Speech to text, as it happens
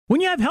When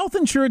you have health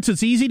insurance,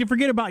 it's easy to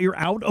forget about your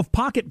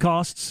out-of-pocket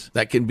costs.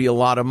 That can be a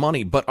lot of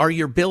money, but are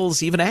your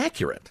bills even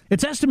accurate?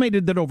 It's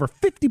estimated that over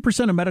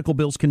 50% of medical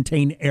bills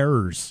contain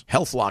errors.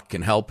 HealthLock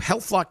can help.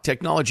 HealthLock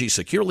technology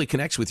securely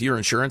connects with your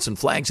insurance and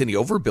flags any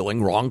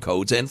overbilling, wrong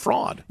codes, and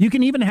fraud. You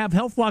can even have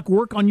HealthLock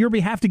work on your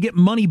behalf to get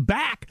money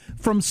back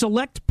from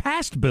select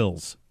past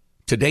bills.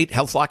 To date,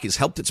 HealthLock has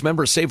helped its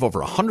members save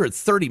over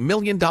 $130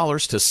 million.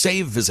 To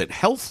save, visit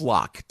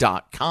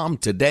healthlock.com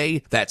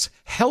today. That's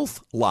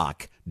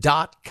healthlock.com.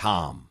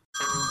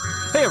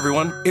 Hey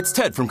everyone, it's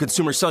Ted from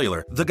Consumer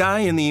Cellular, the guy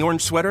in the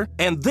orange sweater,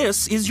 and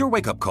this is your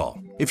wake-up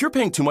call. If you're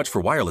paying too much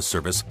for wireless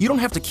service, you don't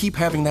have to keep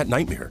having that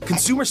nightmare.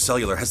 Consumer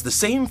Cellular has the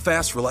same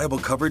fast, reliable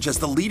coverage as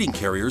the leading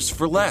carriers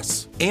for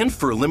less. And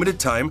for a limited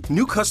time,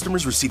 new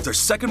customers receive their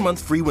second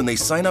month free when they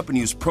sign up and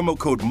use promo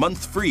code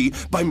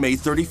MONTHFREE by May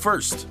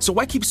 31st. So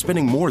why keep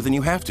spending more than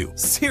you have to?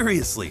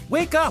 Seriously,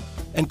 wake up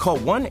and call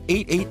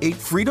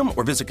 1-888-FREEDOM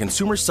or visit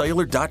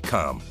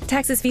consumercellular.com.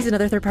 Taxes, fees, and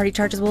other third-party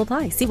charges will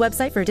apply. See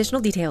website for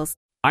additional details.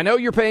 I know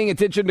you're paying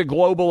attention to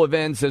global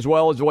events as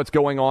well as what's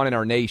going on in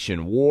our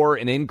nation. War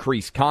and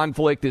increased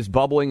conflict is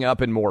bubbling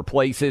up in more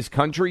places.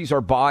 Countries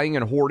are buying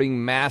and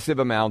hoarding massive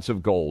amounts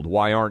of gold.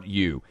 Why aren't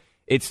you?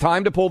 It's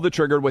time to pull the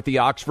trigger with the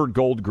Oxford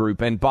Gold Group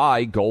and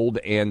buy gold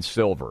and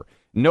silver.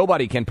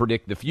 Nobody can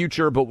predict the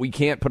future, but we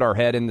can't put our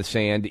head in the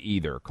sand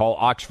either. Call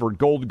Oxford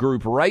Gold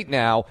Group right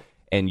now,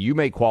 and you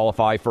may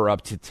qualify for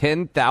up to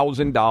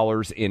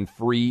 $10,000 in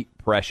free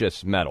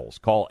precious metals.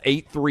 Call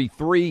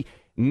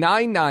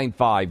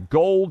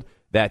 833-995-GOLD.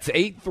 That's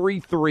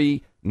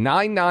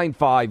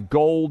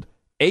 833-995-GOLD,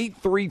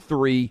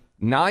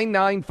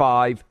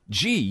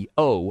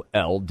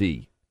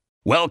 833-995-GOLD.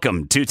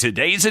 Welcome to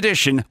today's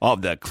edition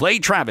of the Clay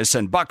Travis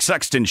and Buck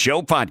Sexton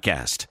Show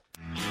podcast.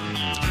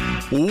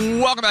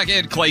 Welcome back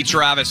in, Clay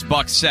Travis,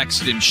 Buck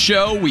Sexton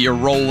Show. We are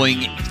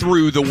rolling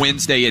through the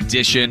Wednesday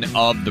edition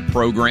of the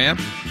program.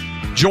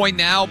 Joined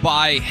now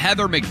by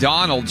Heather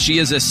McDonald. She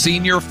is a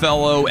senior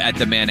fellow at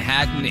the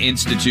Manhattan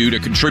Institute, a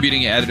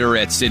contributing editor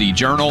at City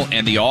Journal,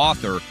 and the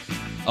author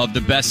of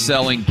the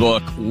best-selling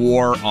book,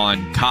 War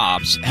on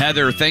Cops.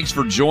 Heather, thanks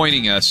for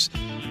joining us.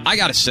 I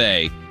got to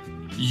say,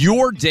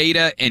 your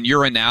data and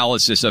your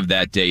analysis of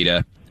that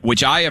data,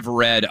 which I have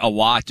read a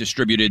lot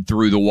distributed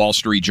through the Wall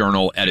Street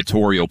Journal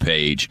editorial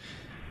page,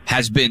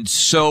 has been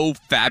so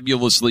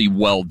fabulously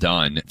well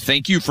done.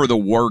 Thank you for the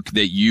work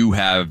that you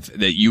have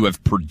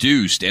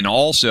produced, and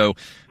also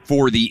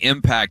for the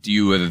impact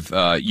you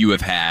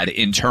have had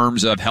in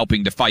terms of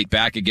helping to fight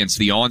back against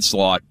the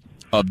onslaught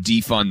of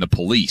defund the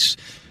police.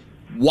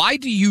 Why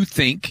do you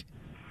think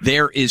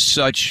there is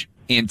such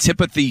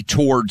antipathy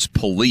towards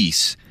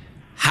police?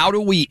 How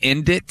do we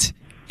end it,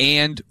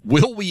 and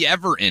will we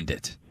ever end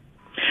it?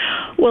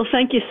 Well,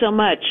 thank you so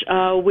much.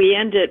 We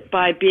end it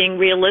by being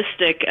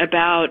realistic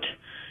about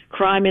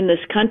crime in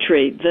this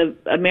country. The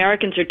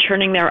Americans are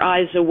turning their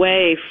eyes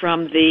away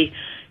from the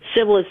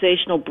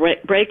civilizational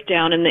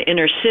breakdown in the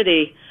inner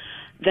city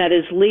that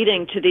is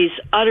leading to these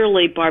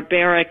utterly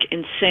barbaric,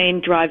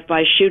 insane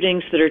drive-by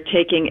shootings that are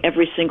taking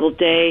every single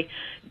day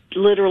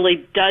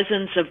literally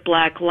dozens of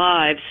black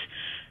lives.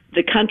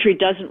 The country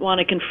doesn't want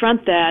to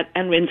confront that,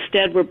 and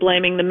instead we're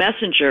blaming the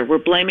messenger. We're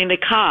blaming the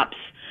cops.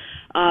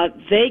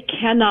 They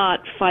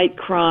cannot fight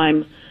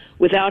crime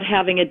without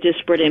having a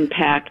disparate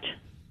impact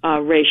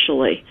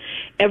racially.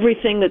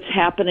 Everything that's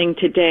happening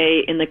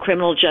today in the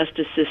criminal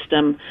justice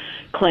system,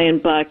 Clay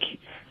and Buck,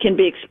 can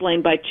be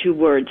explained by two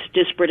words: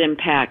 disparate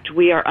impact.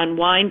 We are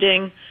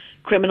unwinding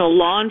criminal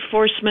law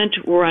enforcement.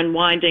 We're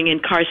unwinding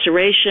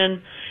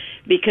incarceration,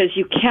 because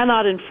you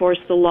cannot enforce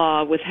the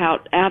law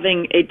without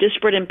having a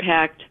disparate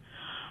impact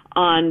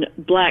on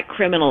black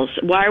criminals.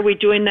 Why are we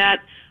doing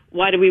that?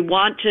 Why do we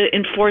want to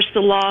enforce the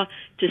law?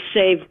 To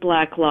save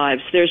black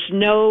lives. There's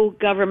no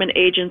government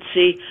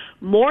agency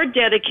more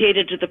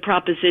dedicated to the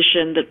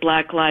proposition that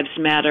black lives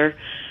matter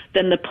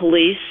than the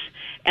police.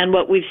 And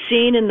what we've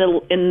seen in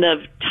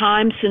the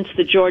time since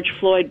the George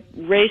Floyd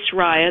race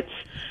riots,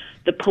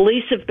 the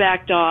police have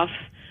backed off.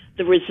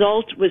 The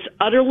result was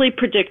utterly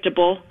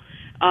predictable.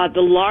 The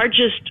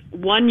largest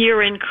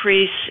one-year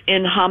increase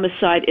in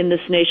homicide in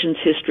this nation's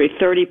history,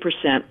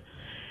 30%.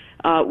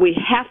 We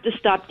have to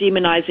stop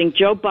demonizing.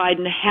 Joe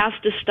Biden has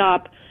to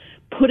stop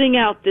putting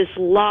out this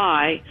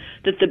lie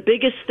that the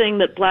biggest thing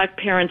that black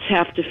parents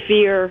have to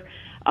fear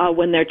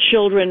when their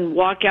children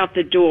walk out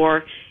the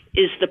door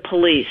is the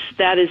police.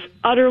 That is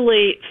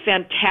utterly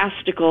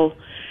fantastical,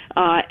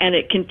 and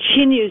it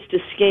continues to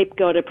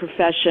scapegoat a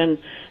profession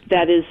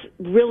that is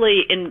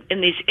really, in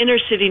these inner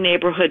city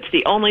neighborhoods,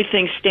 the only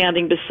thing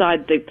standing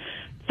beside the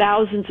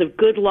thousands of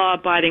good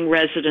law-abiding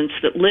residents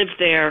that live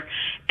there,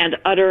 and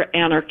utter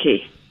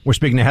anarchy. We're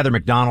speaking to Heather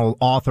McDonald,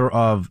 author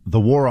of The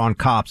War on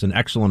Cops, an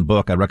excellent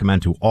book I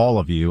recommend to all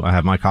of you. I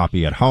have my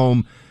copy at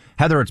home.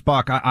 Heather, it's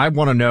Buck. I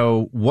want to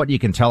know what you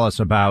can tell us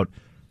about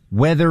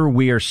whether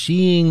we are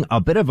seeing a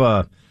bit of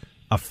a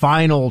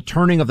final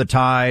turning of the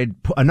tide,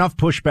 enough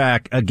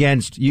pushback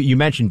against, you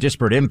mentioned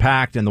disparate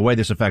impact and the way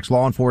this affects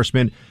law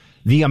enforcement,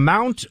 the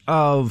amount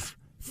of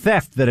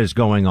theft that is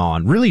going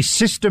on, really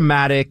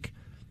systematic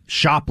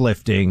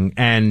shoplifting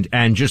and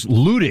just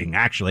looting,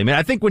 actually. I mean,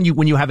 I think when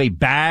you have a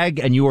bag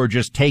and you are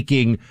just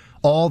taking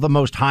all the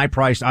most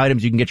high-priced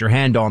items you can get your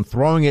hand on,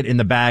 throwing it in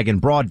the bag in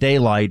broad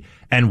daylight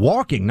and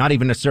walking, not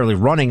even necessarily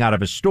running out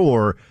of a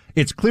store,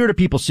 it's clear to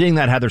people seeing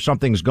that, Heather,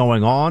 something's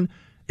going on.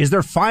 Is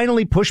there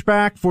finally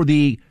pushback for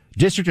the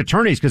district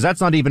attorneys? Because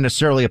that's not even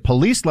necessarily a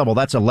police level.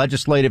 That's a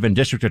legislative and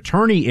district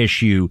attorney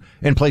issue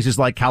in places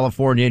like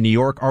California and New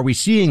York. Are we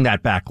seeing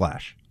that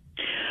backlash?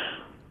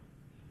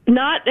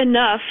 Not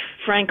enough,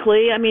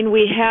 frankly. I mean,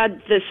 we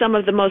had some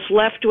of the most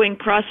left-wing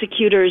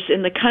prosecutors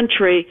in the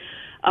country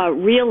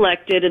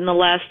reelected in the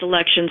last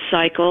election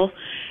cycle.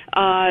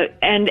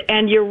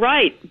 And you're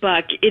right,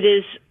 Buck.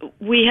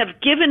 We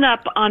have given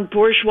up on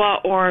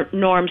bourgeois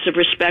norms of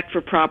respect for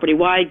property.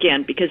 Why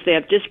again? Because they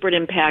have disparate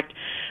impact.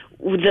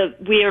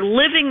 We are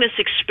living this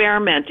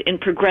experiment in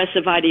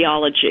progressive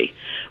ideology,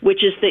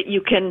 which is that you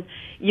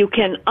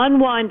can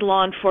unwind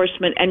law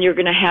enforcement and you're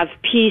going to have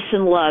peace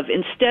and love.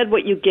 Instead,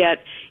 what you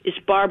get is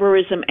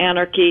barbarism,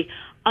 anarchy,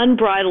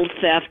 unbridled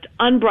theft,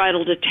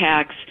 unbridled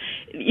attacks.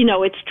 You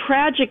know, it's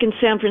tragic in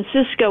San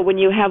Francisco when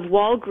you have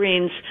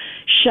Walgreens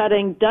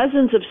shutting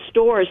dozens of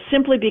stores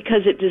simply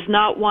because it does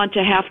not want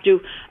to have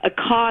to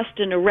accost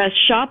and arrest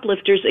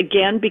shoplifters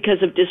again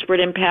because of disparate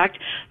impact.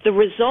 The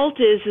result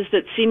is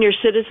that senior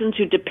citizens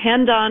who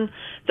depend on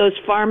those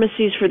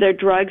pharmacies for their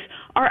drugs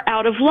are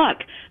out of luck.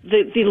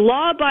 The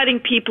law-abiding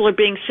people are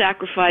being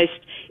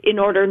sacrificed in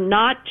order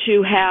not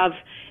to have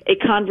a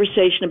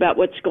conversation about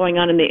what's going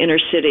on in the inner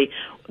city.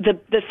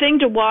 The thing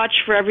to watch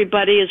for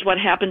everybody is what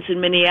happens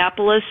in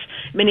Minneapolis.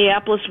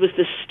 Minneapolis was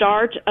the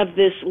start of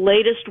this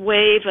latest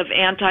wave of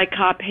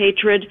anti-cop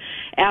hatred.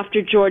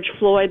 After George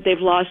Floyd, they've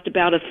lost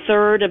about a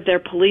third of their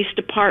police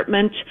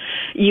department.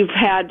 You've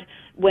had,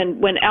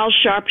 when Al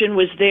Sharpton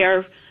was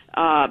there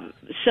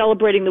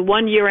celebrating the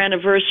 1-year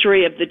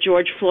anniversary of the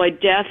George Floyd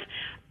death,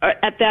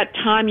 at that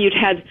time you'd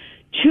had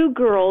two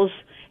girls,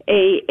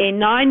 a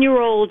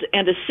 9-year-old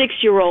and a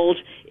 6-year-old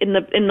in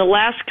the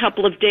last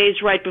couple of days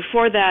right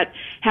before that,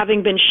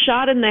 having been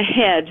shot in the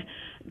head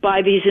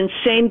by these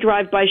insane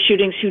drive-by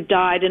shootings who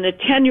died, and a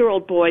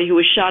 10-year-old boy who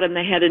was shot in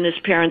the head in his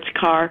parents'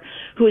 car,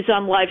 who is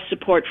on life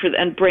support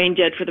and brain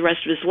dead for the rest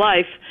of his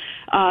life.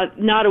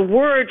 Not a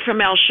word from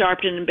Al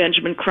Sharpton and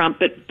Benjamin Crump,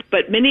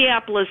 but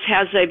Minneapolis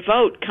has a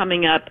vote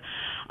coming up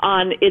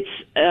on its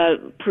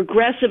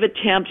progressive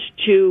attempt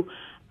to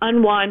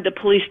unwind the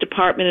police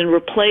department and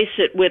replace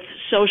it with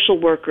social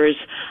workers.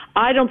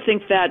 I don't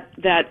think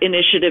that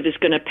initiative is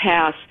going to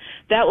pass.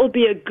 That will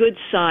be a good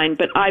sign,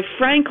 but I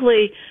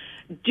frankly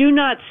do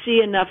not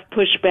see enough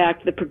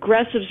pushback. The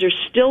progressives are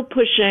still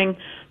pushing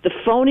the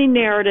phony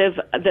narrative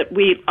that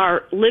we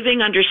are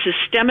living under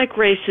systemic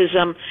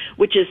racism,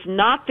 which is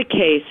not the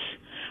case.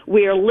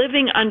 We are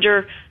living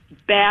under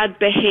bad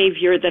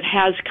behavior that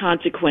has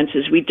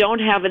consequences. We don't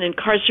have an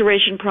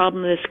incarceration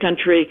problem in this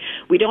country.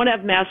 We don't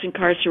have mass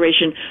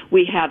incarceration.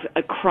 We have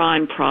a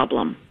crime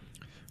problem.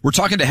 We're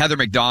talking to Heather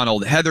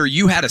McDonald. Heather,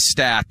 you had a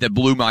stat that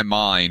blew my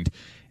mind,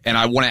 and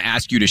I want to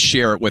ask you to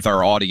share it with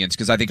our audience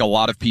because I think a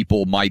lot of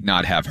people might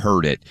not have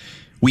heard it.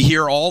 We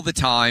hear all the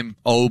time,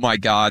 oh my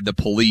God, the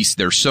police,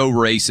 they're so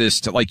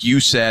racist. Like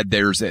you said,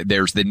 there's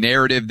the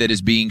narrative that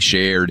is being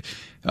shared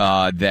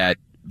that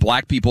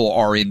black people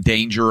are in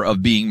danger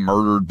of being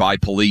murdered by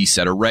police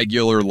at a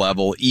regular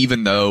level,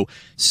 even though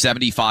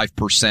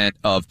 75%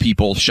 of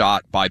people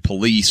shot by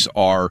police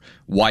are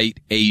white,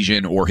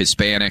 Asian, or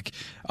Hispanic.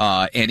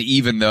 And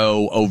even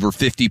though over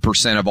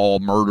 50% of all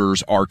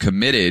murders are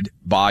committed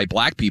by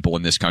black people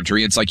in this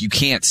country, it's like you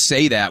can't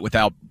say that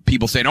without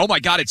people saying, oh my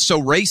God, it's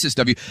so racist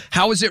of you.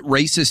 How is it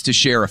racist to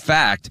share a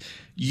fact?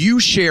 You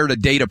shared a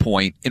data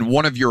point in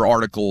one of your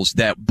articles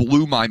that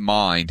blew my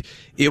mind.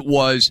 It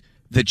was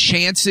the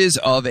chances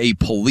of a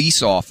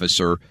police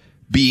officer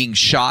being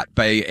shot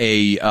by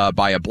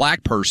a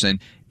black person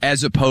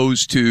as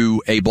opposed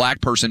to a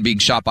black person being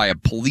shot by a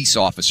police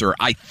officer.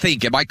 I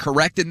think, am I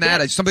correct in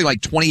that? It's something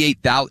like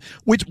 28,000.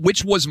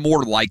 Which was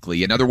more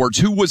likely? In other words,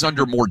 who was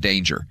under more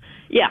danger?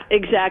 Yeah,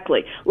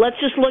 exactly. Let's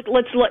just look.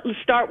 Let's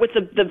start with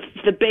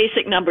the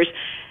basic numbers.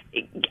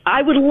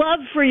 I would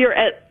love for your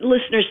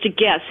listeners to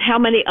guess how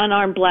many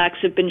unarmed blacks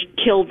have been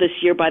killed this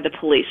year by the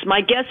police. My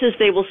guess is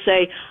they will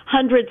say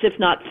hundreds, if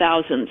not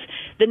thousands.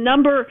 The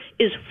number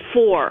is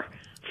 4.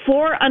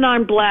 4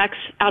 unarmed blacks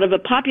out of a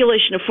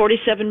population of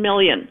 47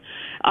 million.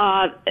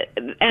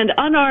 And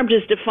unarmed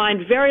is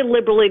defined very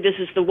liberally. This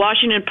is the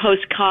Washington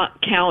Post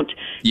count.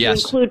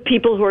 Yes. To include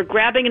people who are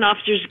grabbing an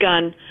officer's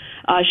gun,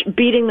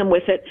 beating them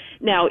with it.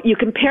 Now, you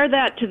compare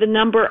that to the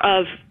number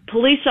of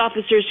police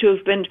officers who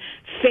have been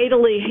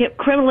fatally,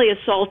 criminally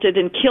assaulted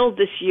and killed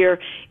this year,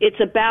 it's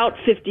about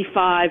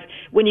 55.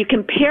 When you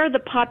compare the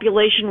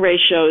population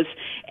ratios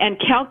and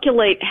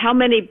calculate how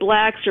many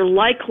blacks are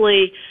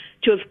likely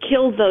to have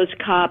killed those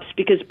cops,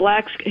 because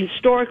blacks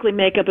historically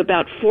make up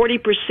about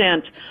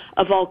 40%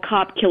 of all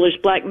cop killers,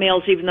 black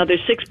males, even though they're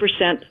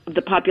 6% of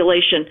the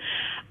population,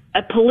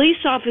 a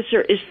police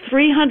officer is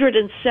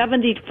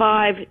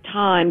 375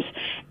 times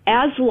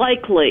as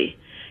likely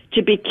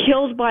to be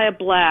killed by a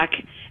black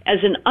as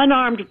an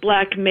unarmed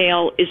black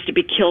male is to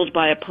be killed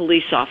by a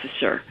police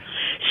officer.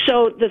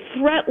 So the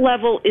threat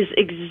level is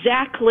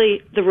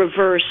exactly the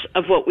reverse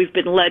of what we've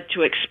been led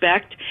to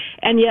expect,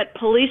 and yet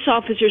police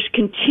officers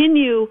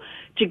continue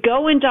to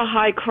go into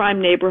high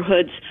crime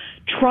neighborhoods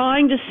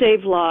trying to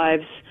save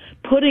lives,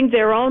 putting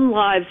their own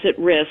lives at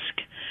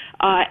risk,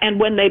 and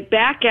when they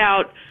back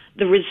out,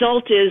 the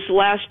result is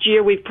last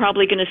year we're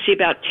probably going to see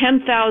about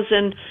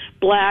 10,000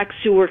 blacks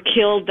who were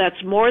killed.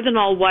 That's more than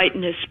all white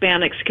and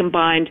Hispanics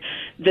combined.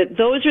 That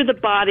those are the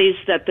bodies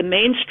that the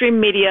mainstream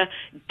media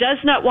does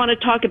not want to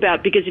talk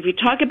about, because if you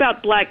talk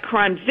about black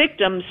crime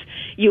victims,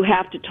 you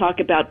have to talk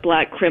about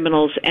black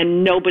criminals,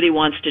 and nobody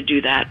wants to do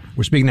that.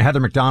 We're speaking to Heather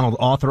McDonald,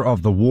 author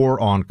of The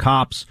War on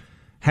Cops.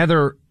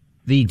 Heather,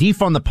 the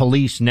defund the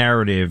police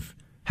narrative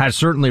has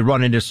certainly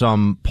run into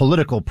some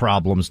political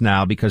problems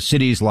now, because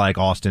cities like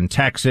Austin,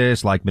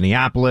 Texas, like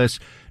Minneapolis,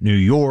 New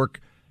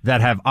York, that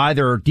have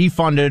either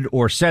defunded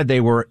or said they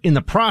were in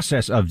the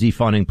process of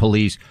defunding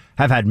police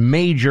have had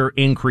major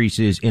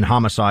increases in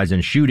homicides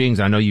and shootings.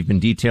 I know you've been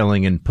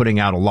detailing and putting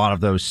out a lot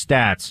of those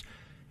stats.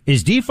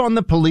 Is defund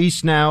the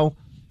police now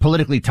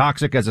politically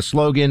toxic as a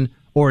slogan,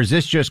 or is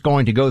this just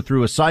going to go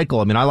through a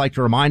cycle? I mean, I like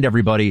to remind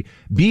everybody,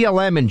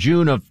 BLM in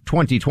June of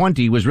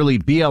 2020 was really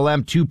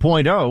BLM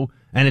 2.0,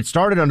 and it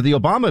started under the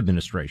Obama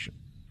administration.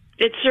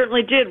 It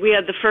certainly did. We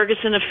had the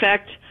Ferguson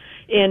effect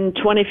in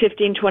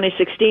 2015,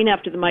 2016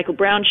 after the Michael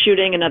Brown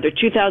shooting. Another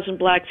 2,000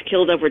 blacks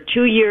killed over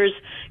 2 years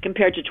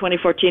compared to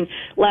 2014.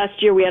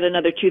 Last year we had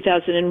another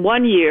 2,000 in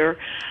 1 year.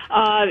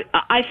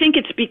 I think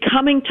it's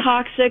becoming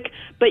toxic,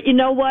 but you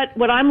know what?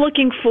 What I'm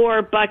looking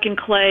for, Buck and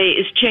Clay,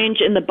 is change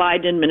in the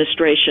Biden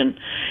administration.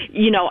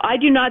 You know, I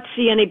do not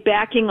see any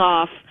backing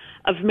off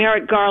of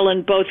Merrick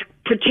Garland, both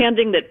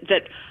pretending that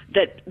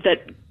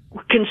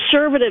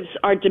conservatives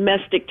are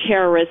domestic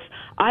terrorists.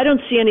 I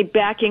don't see any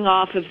backing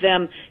off of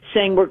them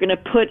saying we're going to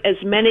put as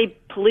many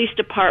police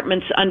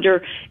departments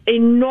under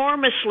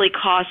enormously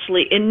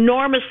costly,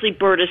 enormously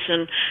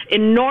burdensome,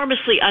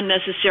 enormously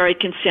unnecessary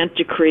consent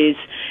decrees.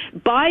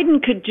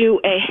 Biden could do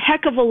a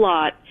heck of a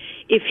lot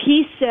if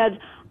he said,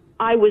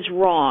 I was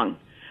wrong.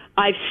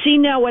 I've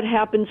seen now what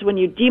happens when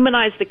you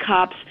demonize the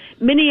cops.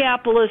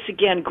 Minneapolis,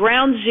 again,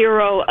 ground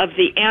zero of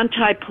the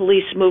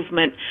anti-police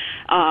movement.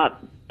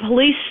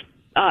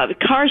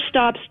 Car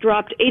stops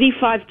dropped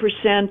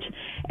 85%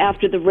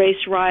 after the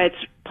race riots.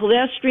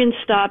 Pedestrian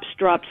stops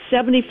dropped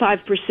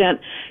 75%.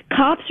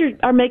 Cops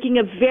are making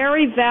a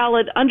very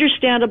valid,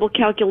 understandable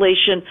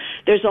calculation.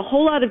 There's a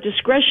whole lot of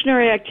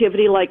discretionary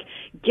activity, like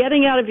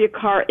getting out of your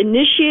car,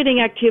 initiating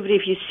activity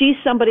if you see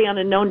somebody on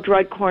a known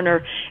drug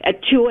corner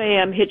at 2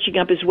 a.m. hitching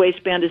up his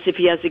waistband as if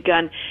he has a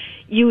gun.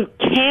 You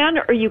can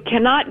or you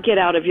cannot get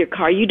out of your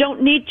car. You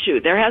don't need to.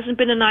 There hasn't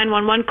been a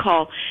 911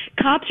 call.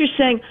 Cops are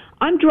saying,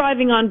 I'm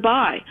driving on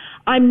by.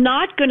 I'm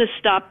not going to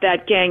stop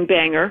that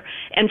gangbanger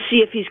and see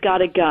if he's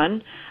got a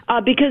gun,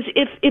 because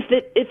if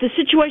the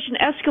situation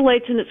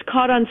escalates and it's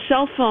caught on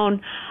cell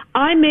phone,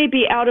 I may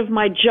be out of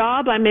my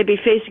job. I may be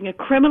facing a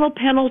criminal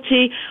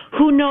penalty.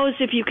 Who knows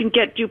if you can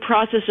get due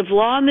process of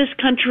law in this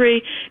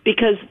country,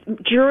 because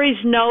juries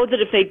know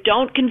that if they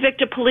don't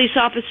convict a police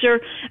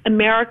officer,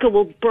 America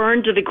will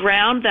burn to the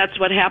ground. That's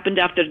what happened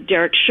after the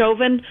Derek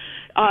Chauvin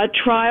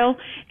trial.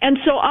 And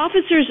so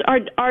officers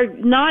are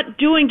not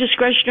doing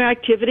discretionary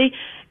activity.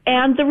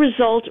 And the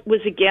result was,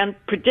 again,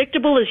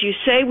 predictable. As you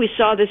say, we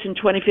saw this in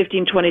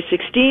 2015,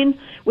 2016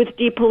 with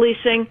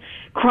depolicing.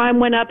 Crime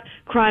went up.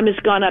 Crime has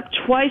gone up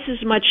twice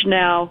as much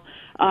now.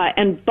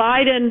 And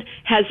Biden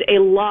has a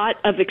lot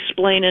of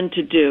explaining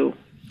to do.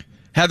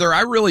 Heather,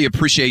 I really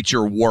appreciate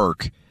your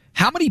work.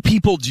 How many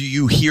people do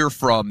you hear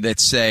from that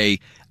say,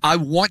 I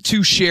want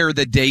to share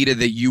the data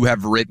that you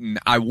have written.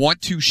 I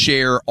want to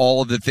share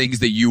all of the things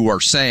that you are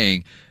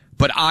saying,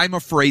 but I'm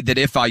afraid that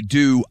if I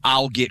do,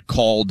 I'll get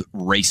called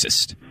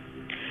racist?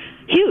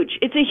 Huge.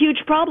 It's a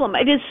huge problem.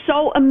 It is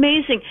so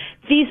amazing.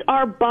 These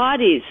are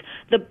bodies.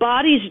 The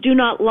bodies do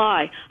not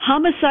lie.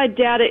 Homicide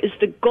data is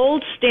the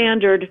gold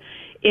standard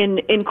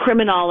in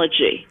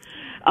criminology.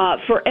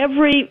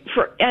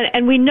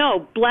 And we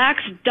know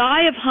blacks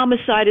die of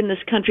homicide in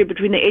this country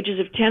between the ages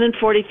of 10 and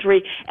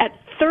 43 at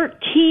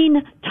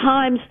 13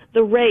 times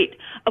the rate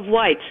of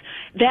whites.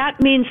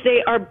 That means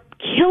they are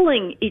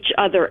killing each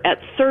other at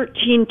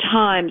 13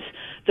 times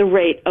the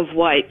rate of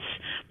whites.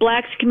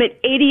 Blacks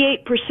commit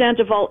 88%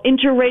 of all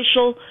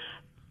interracial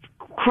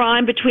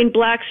crime between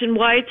blacks and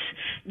whites.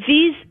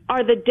 These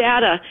are the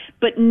data,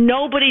 but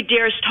nobody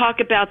dares talk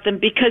about them,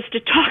 because to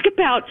talk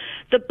about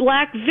the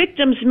black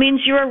victims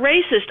means you're a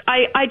racist.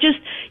 I just,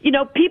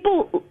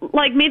 people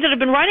like me that have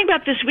been writing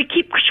about this, we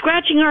keep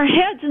scratching our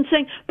heads and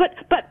saying, but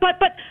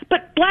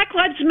Black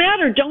Lives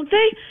Matter, don't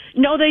they?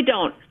 No, they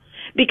don't.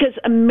 Because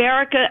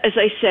America, as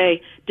I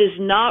say, does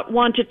not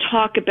want to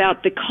talk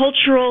about the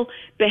cultural,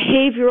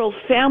 behavioral,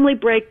 family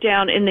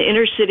breakdown in the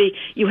inner city.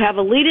 You have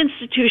elite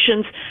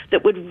institutions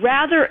that would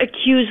rather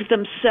accuse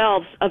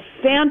themselves of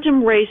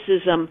phantom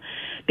racism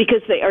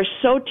because they are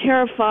so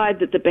terrified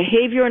that the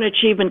behavior and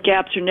achievement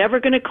gaps are never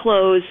going to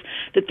close,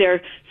 that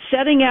they're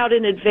setting out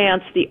in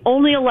advance the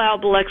only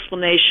allowable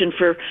explanation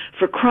for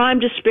crime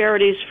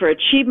disparities, for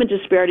achievement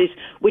disparities,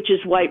 which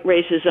is white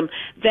racism.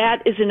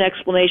 That is an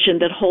explanation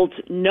that holds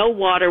no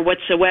water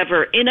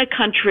whatsoever in a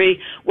country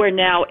where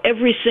now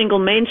every single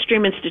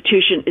mainstream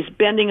institution is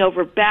bending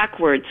over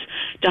backwards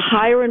to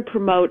hire and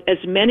promote as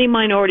many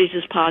minorities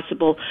as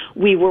possible.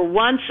 We were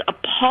once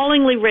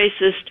appallingly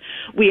racist.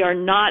 We are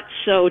not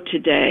so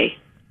today.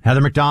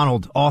 Heather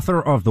McDonald,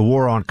 author of The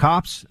War on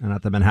Cops and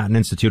at the Manhattan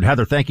Institute.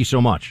 Heather, thank you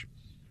so much.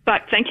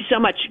 Buck, thank you so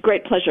much.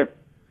 Great pleasure.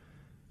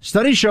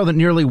 Studies show that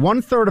nearly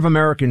 1/3 of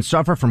Americans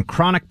suffer from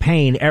chronic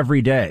pain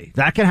every day.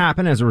 That can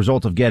happen as a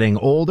result of getting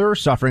older,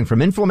 suffering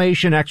from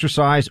inflammation,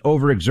 exercise,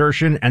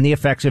 overexertion, and the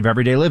effects of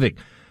everyday living.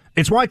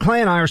 It's why Clay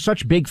and I are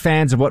such big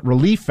fans of what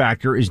Relief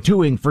Factor is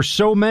doing for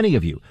so many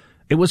of you.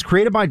 It was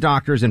created by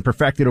doctors and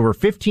perfected over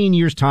 15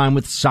 years' time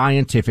with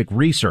scientific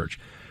research.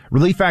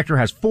 Relief Factor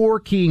has 4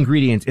 key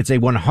ingredients. It's a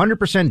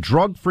 100%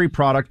 drug-free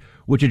product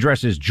which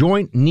addresses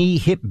joint, knee,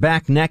 hip,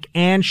 back, neck,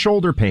 and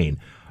shoulder pain.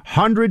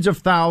 Hundreds of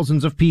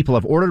thousands of people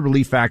have ordered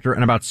Relief Factor,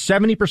 and about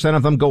 70%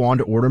 of them go on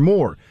to order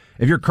more.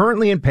 If you're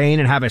currently in pain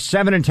and have a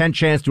 7 in 10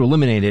 chance to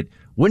eliminate it,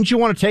 wouldn't you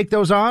want to take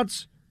those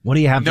odds? What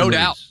do you have to lose? No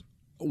doubt.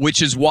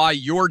 Which is why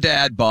your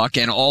dad, Buck,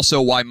 and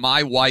also why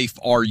my wife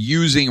are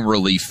using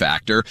Relief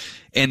Factor,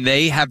 and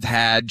they have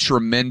had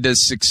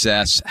tremendous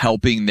success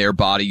helping their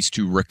bodies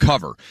to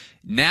recover.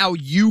 Now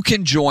you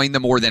can join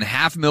the more than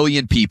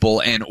 500,000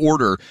 people and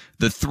order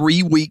the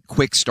 3-week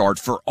quick start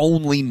for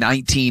only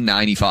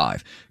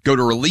 $19.95. Go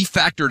to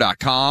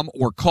relieffactor.com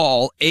or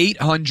call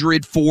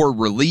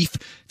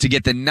 800-4RELIEF to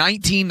get the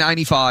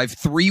 $19.95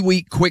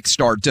 3-week quick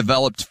start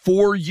developed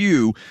for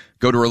you.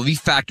 Go to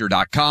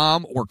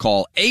relieffactor.com or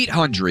call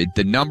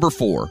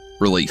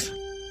 800-4RELIEF.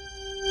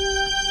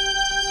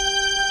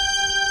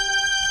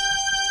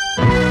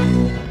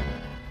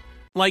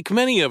 Like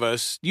many of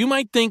us, you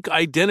might think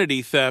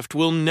identity theft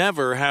will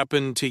never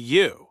happen to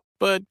you.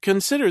 But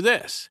consider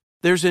this.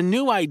 There's a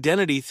new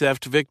identity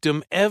theft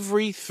victim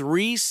every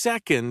 3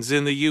 seconds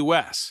in the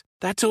U.S.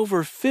 That's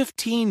over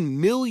 15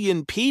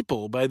 million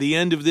people by the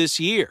end of this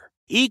year,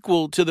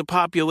 equal to the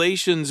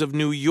populations of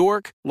New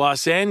York,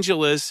 Los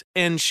Angeles,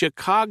 and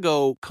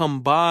Chicago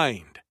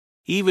combined.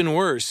 Even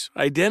worse,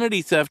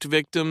 identity theft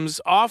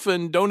victims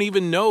often don't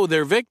even know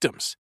they're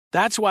victims.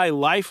 That's why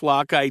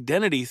LifeLock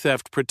Identity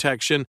Theft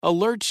Protection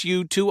alerts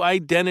you to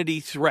identity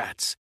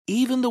threats,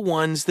 even the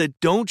ones that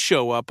don't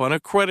show up on a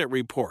credit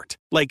report,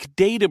 like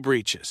data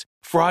breaches,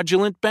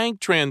 fraudulent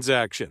bank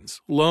transactions,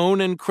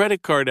 loan and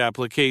credit card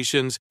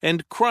applications,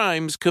 and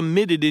crimes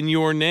committed in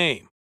your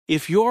name.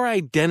 If your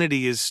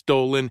identity is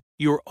stolen,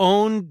 your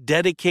own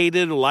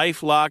dedicated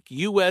LifeLock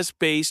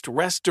U.S.-based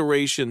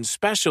restoration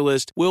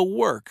specialist will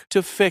work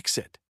to fix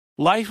it.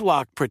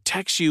 LifeLock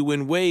protects you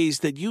in ways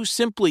that you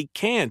simply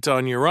can't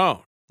on your own.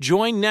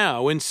 Join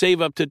now and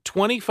save up to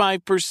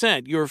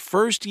 25% your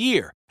first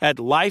year at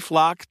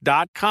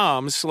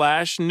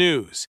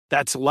LifeLock.com/news.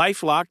 That's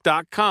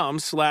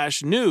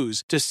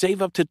LifeLock.com/news to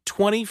save up to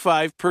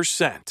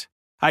 25%.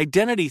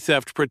 Identity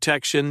theft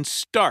protection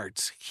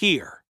starts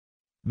here.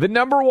 The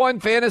number one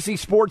fantasy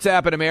sports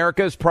app in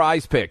America is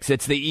Prize Picks.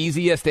 It's the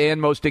easiest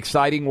and most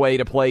exciting way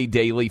to play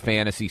daily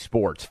fantasy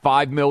sports.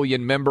 5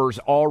 million members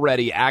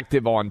already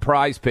active on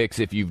Prize Picks.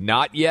 If you've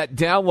not yet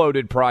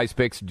downloaded Prize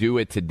Picks, do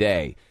it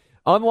today.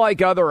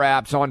 Unlike other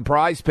apps on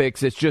Prize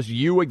Picks, it's just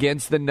you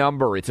against the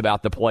number. It's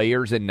about the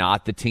players and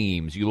not the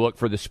teams. You look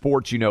for the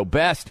sports you know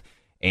best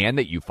and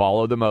that you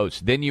follow the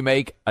most. Then you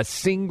make a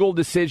single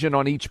decision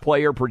on each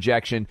player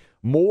projection,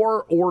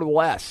 more or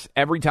less.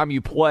 Every time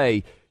you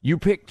play, you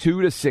pick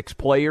 2 to 6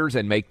 players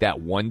and make that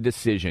one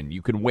decision.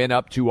 You can win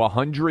up to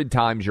 100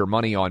 times your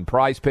money on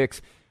Prize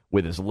Picks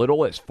with as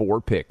little as 4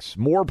 picks.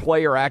 More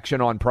player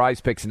action on Prize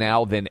Picks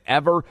now than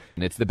ever,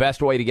 and it's the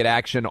best way to get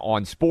action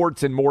on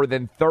sports in more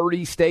than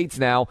 30 states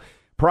now.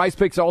 Prize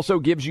Picks also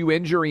gives you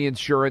injury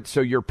insurance so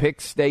your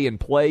picks stay in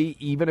play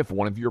even if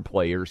one of your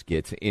players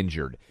gets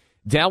injured.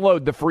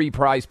 Download the free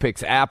Prize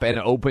Picks app and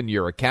open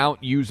your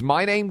account. Use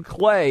my name,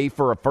 Clay,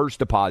 for a first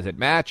deposit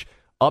match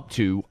up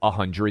to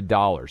 $100.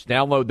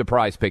 Download the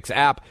Prize Picks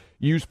app.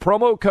 Use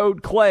promo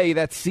code CLAY,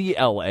 that's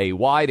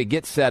C-L-A-Y, to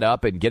get set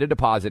up and get a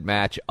deposit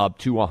match up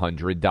to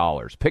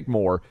 $100. Pick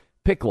more,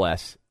 pick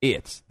less.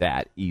 It's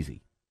that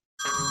easy.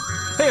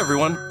 Hey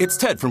everyone, it's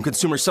Ted from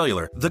Consumer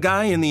Cellular, the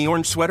guy in the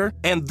orange sweater,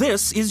 and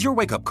this is your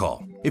wake-up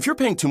call. If you're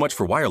paying too much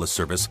for wireless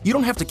service, you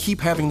don't have to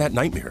keep having that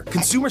nightmare.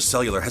 Consumer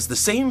Cellular has the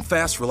same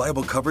fast,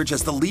 reliable coverage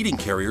as the leading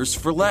carriers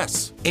for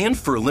less. And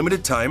for a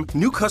limited time,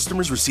 new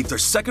customers receive their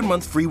second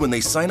month free when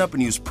they sign up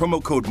and use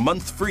promo code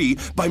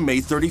MONTHFREE by May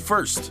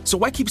 31st. So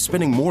why keep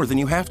spending more than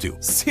you have to?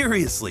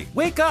 Seriously,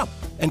 wake up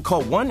and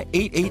call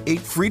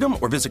 1-888-FREEDOM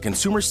or visit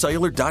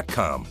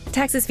consumercellular.com.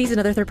 Taxes, fees, and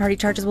other third-party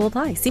charges will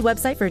apply. See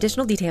website for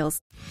additional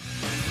details.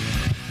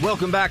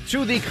 Welcome back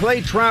to the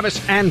Clay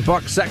Travis and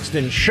Buck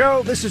Sexton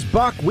Show. This is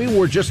Buck. We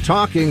were just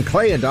talking,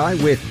 Clay and I,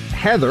 with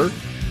Heather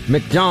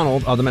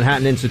McDonald of the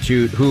Manhattan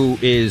Institute, who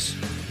is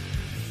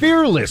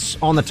fearless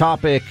on the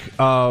topic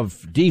of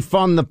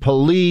defund the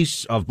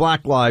police, of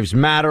Black Lives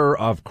Matter,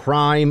 of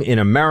crime in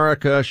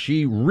America.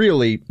 She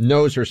really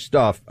knows her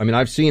stuff. I mean,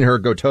 I've seen her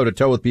go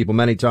toe-to-toe with people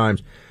many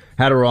times,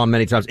 had her on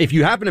many times. If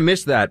you happen to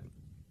miss that,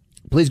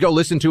 please go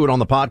listen to it on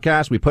the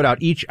podcast. We put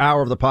out each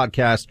hour of the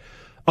podcast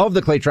of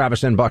the Clay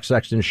Travis and Buck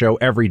Sexton Show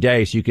every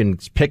day, so you can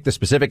pick the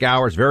specific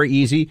hours. Very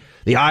easy.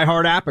 The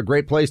iHeart app, a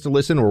great place to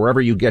listen, or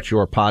wherever you get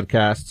your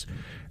podcasts.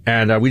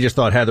 And we just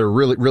thought Heather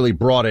really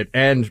brought it.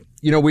 And,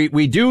 you know,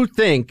 we do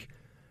think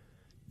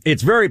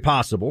it's very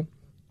possible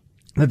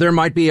that there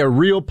might be a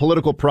real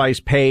political price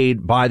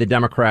paid by the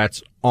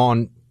Democrats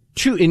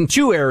in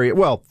two areas.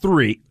 Well,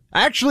 three.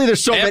 Actually,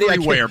 there's so many.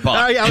 Everywhere,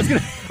 Bob.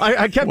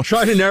 I kept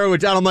trying to narrow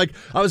it down. I'm like,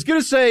 I was going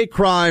to say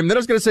crime, then I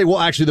was going to say, well,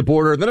 actually the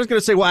border, then I was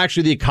going to say, well,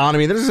 actually the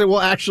economy, then I was going to say,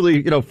 well,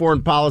 actually,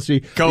 foreign policy.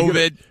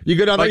 COVID. You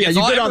go down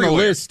the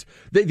list.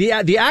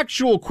 The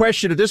actual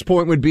question at this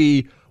point would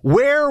be,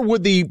 where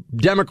would the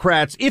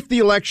Democrats, if the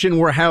election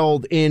were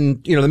held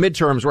in, the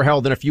midterms were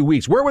held in a few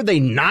weeks, where would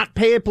they not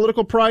pay a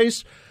political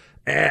price?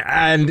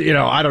 And,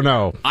 I don't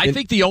know. I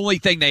think the only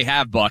thing they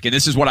have, Buck, and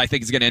this is what I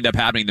think is going to end up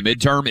happening in the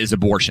midterm, is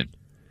abortion.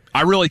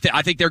 I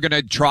think they're going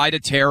to try to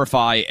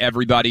terrify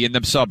everybody in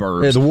the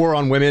suburbs. Yeah, the war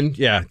on women.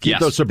 Yeah. Keep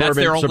those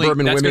suburban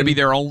women. That's going to be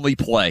their only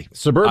play.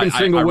 Suburban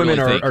single women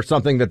are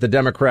something that the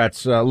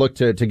Democrats look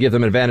to give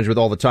them an advantage with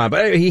all the time.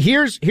 But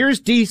here's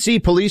D.C.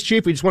 Police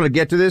Chief. We just want to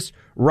get to this.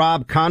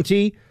 Rob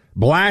Conti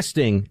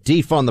blasting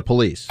defund the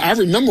police. I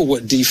remember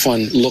what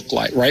defund looked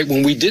like, right?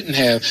 When we didn't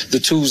have the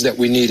tools that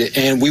we needed,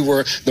 and we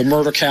were the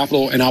murder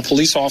capital, and our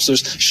police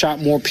officers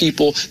shot more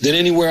people than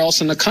anywhere else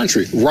in the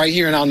country, right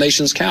here in our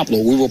nation's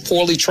capital. We were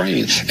poorly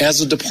trained as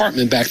a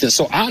department back then.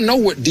 So I know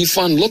what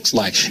defund looks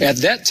like. At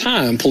that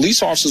time,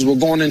 police officers were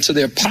going into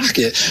their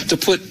pocket to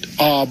put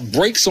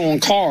brakes on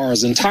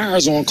cars and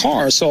tires on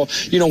cars. So,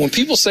 when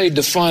people say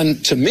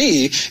defund, to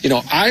me,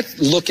 I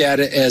look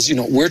at it as,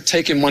 we're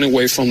taking money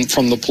away from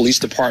the police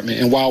department.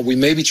 And while we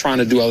may be trying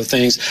to do other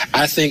things,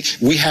 I think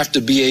we have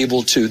to be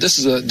able to.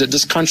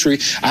 This country,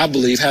 I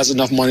believe, has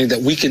enough money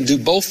that we can do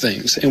both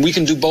things, and we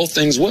can do both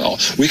things well.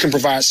 We can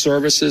provide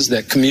services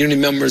that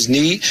community members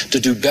need to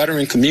do better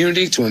in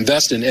community, to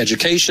invest in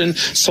education,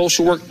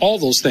 social work, all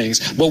those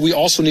things. But we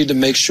also need to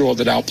make sure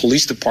that our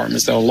police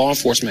departments, that our law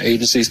enforcement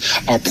agencies,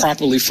 are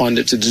properly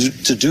funded to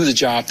do the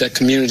job that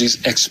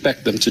communities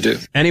expect them to do.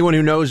 Anyone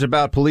who knows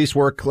about police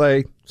work,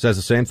 Clay, says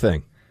the same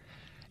thing.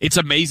 It's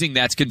amazing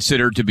that's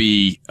considered to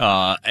be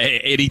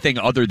anything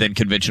other than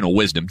conventional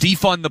wisdom.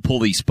 Defund the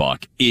police,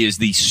 Buck, is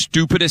the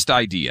stupidest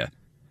idea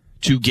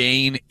to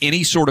gain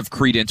any sort of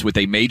credence with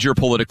a major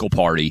political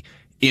party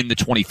in the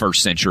 21st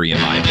century,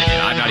 in my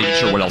opinion. I'm not even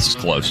sure what else is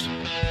close.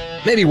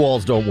 Maybe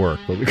walls don't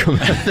work, but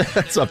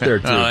that's up there,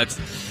 too.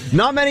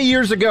 Not many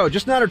years ago,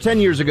 just 9 or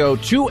 10 years ago,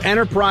 two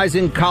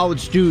enterprising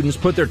college students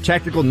put their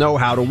technical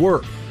know-how to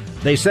work.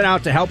 They set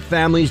out to help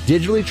families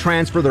digitally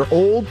transfer their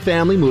old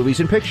family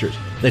movies and pictures.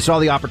 They saw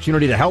the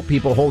opportunity to help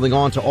people holding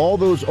on to all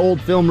those old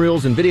film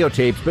reels and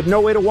videotapes, but no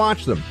way to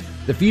watch them.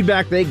 The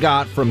feedback they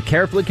got from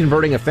carefully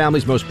converting a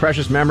family's most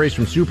precious memories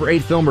from Super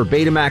 8 film or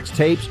Betamax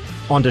tapes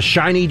onto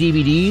shiny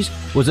DVDs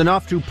was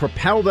enough to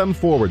propel them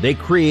forward. They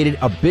created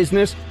a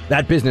business.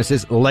 That business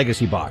is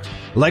Legacy Box.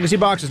 Legacy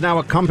Box is now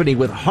a company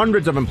with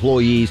hundreds of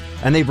employees,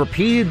 and they've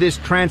repeated this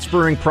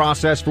transferring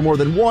process for more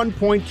than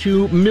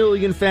 1.2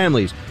 million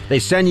families. They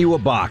send you a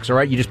box, all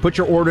right? You just put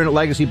your order in at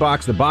Legacy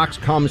Box. The box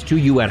comes to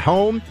you at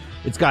home.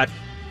 It's got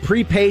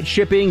prepaid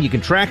shipping. You can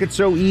track it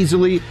so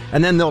easily,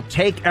 and then they'll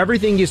take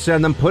everything you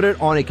send them, put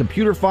it on a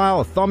computer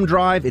file, a thumb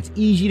drive. It's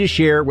easy to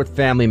share with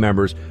family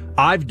members.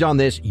 I've done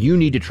this. You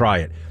need to try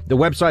it. The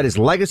website is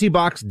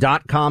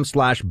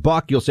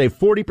legacybox.com/buck. You'll save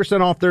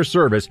 40% off their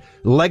service.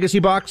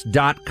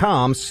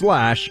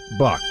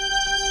 legacybox.com/buck.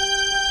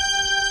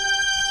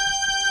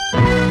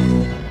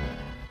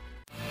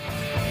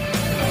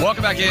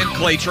 Welcome back in,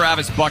 Clay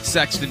Travis, Buck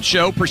Sexton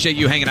Show. Appreciate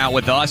you hanging out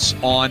with us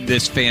on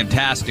this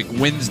fantastic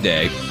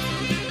Wednesday.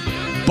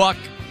 Buck,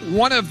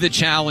 one of the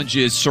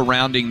challenges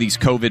surrounding these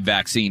COVID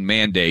vaccine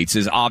mandates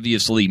is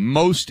obviously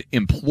most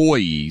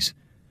employees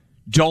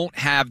don't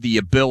have the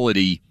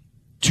ability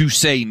to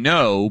say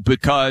no,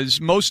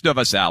 because most of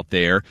us out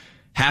there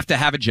have to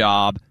have a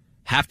job,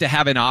 have to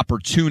have an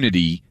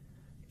opportunity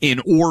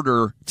in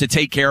order to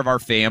take care of our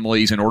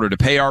families, in order to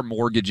pay our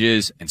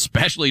mortgages, and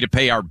especially to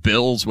pay our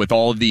bills with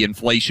all of the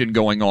inflation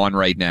going on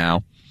right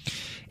now.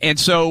 And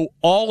so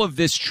all of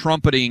this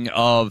trumpeting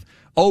of,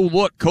 oh,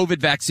 look, COVID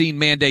vaccine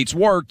mandates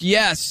work.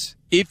 Yes,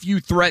 if you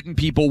threaten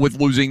people with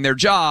losing their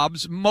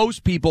jobs,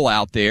 most people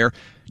out there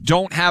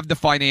don't have the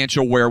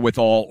financial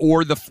wherewithal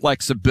or the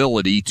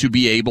flexibility to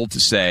be able to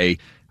say,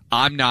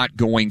 I'm not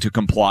going to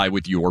comply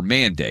with your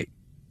mandate.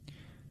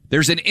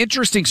 There's an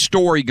interesting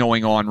story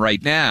going on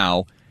right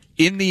now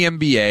in the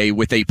NBA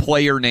with a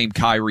player named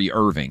Kyrie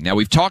Irving. Now,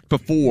 we've talked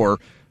before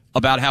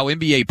about how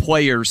NBA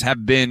players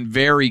have been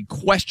very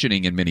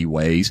questioning in many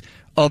ways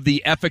of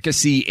the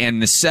efficacy and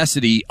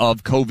necessity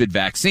of COVID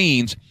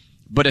vaccines,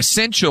 but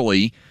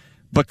essentially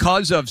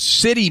because of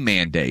city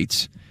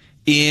mandates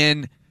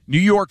in New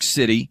York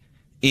City,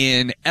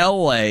 in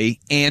LA,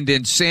 and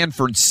in San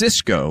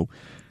Francisco,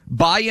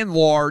 by and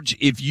large,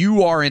 if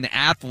you are an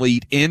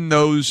athlete in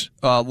those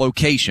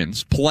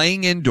locations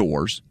playing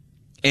indoors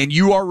and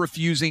you are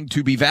refusing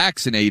to be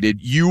vaccinated,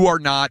 you are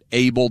not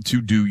able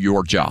to do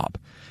your job.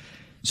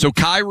 So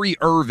Kyrie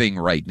Irving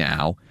right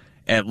now,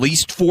 at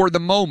least for the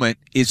moment,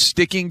 is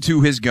sticking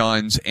to his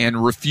guns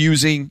and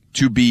refusing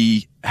to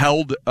be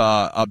held,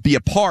 be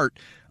a part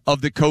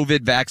of the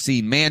COVID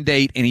vaccine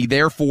mandate, and he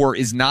therefore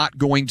is not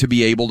going to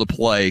be able to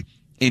play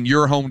in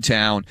your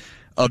hometown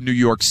of New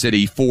York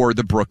City for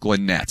the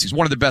Brooklyn Nets. He's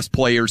one of the best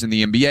players in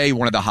the NBA,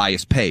 one of the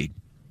highest paid.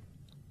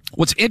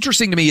 What's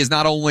interesting to me is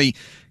not only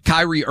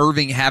Kyrie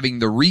Irving having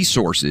the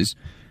resources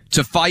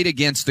to fight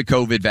against the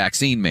COVID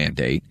vaccine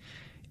mandate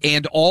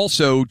and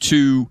also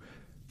to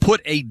put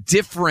a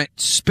different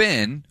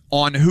spin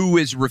on who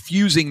is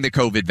refusing the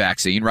COVID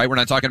vaccine, right? We're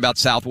not talking about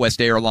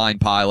Southwest Airline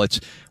pilots.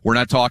 We're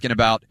not talking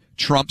about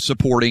Trump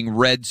supporting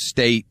red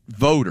state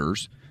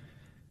voters.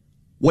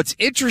 What's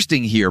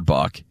interesting here,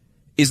 Buck,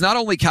 is not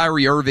only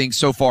Kyrie Irving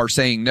so far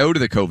saying no to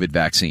the COVID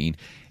vaccine,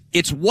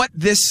 it's what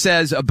this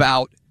says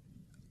about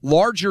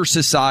larger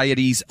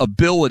society's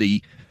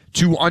ability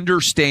to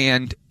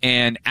understand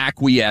and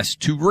acquiesce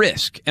to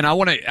risk. And I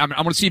want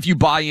to see if you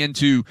buy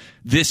into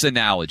this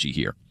analogy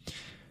here.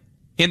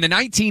 In the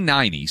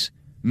 1990s,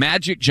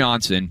 Magic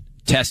Johnson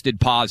tested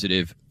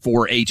positive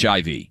for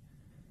HIV.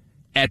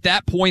 At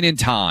that point in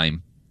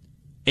time,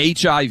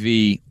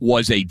 HIV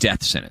was a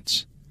death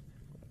sentence.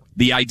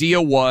 The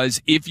idea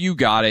was if you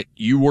got it,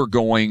 you were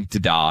going to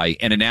die,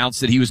 and announced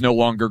that he was no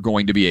longer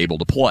going to be able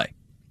to play.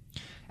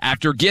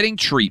 After getting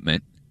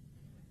treatment,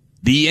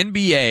 the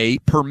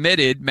NBA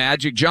permitted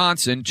Magic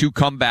Johnson to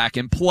come back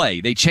and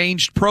play. They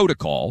changed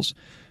protocols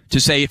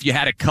to say if you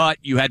had a cut,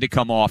 you had to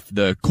come off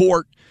the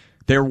court.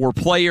 There were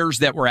players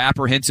that were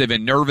apprehensive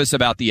and nervous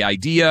about the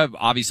idea,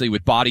 obviously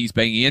with bodies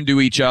banging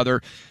into each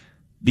other,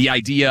 the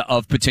idea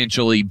of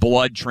potentially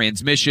blood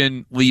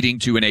transmission leading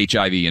to an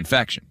HIV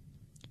infection.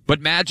 But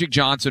Magic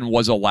Johnson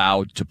was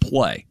allowed to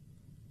play.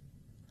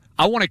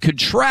 I want to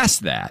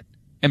contrast that.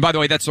 And by the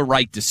way, that's the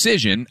right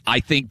decision,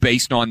 I think,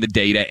 based on the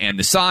data and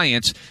the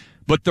science.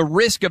 But the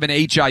risk of an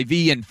HIV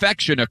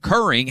infection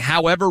occurring,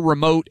 however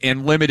remote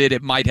and limited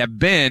it might have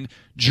been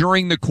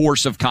during the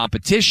course of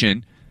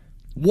competition,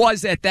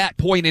 was at that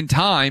point in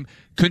time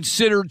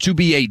considered to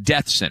be a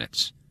death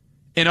sentence.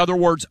 In other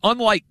words,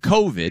 unlike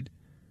COVID,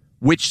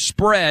 which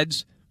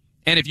spreads,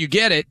 and if you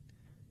get it,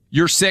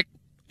 you're sick.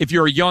 If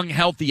you're a young,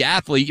 healthy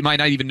athlete, you might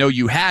not even know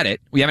you had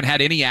it. We haven't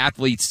had any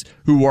athletes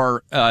who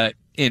are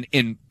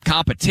in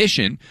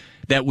competition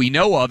that we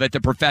know of at the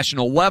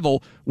professional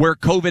level where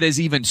COVID has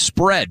even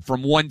spread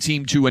from one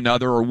team to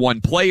another or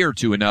one player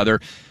to another.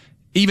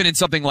 Even in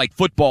something like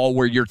football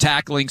where you're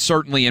tackling,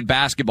 certainly in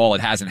basketball,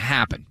 it hasn't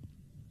happened.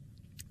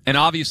 And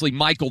obviously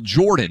Michael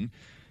Jordan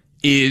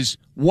is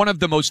one of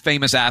the most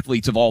famous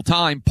athletes of all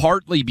time,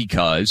 partly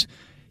because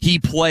he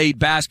played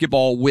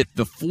basketball with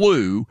the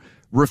flu,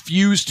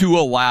 refused to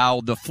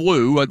allow the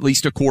flu, at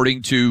least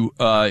according to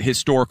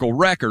historical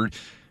record,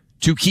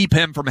 to keep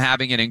him from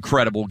having an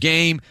incredible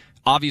game.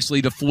 Obviously,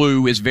 the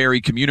flu is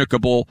very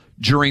communicable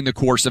during the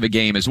course of a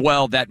game as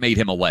well. That made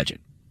him a legend.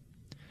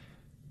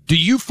 Do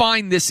you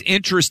find this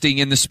interesting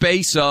in the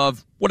space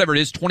of, whatever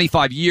it is,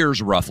 25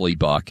 years roughly,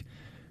 Buck?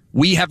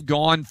 We have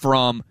gone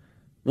from,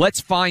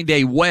 let's find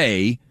a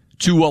way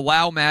to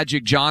allow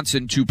Magic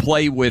Johnson to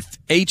play with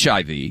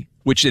HIV,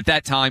 which at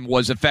that time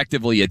was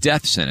effectively a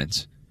death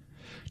sentence,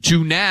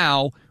 to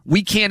now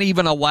we can't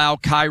even allow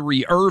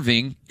Kyrie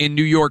Irving in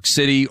New York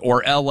City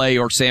or LA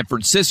or San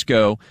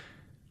Francisco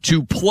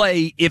to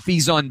play if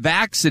he's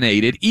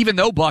unvaccinated, even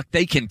though, Buck,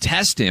 they can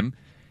test him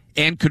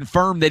and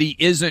confirm that he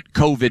isn't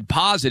COVID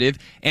positive,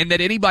 and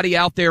that anybody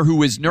out there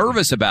who is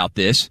nervous about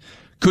this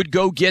could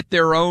go get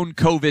their own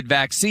COVID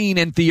vaccine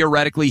and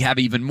theoretically have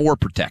even more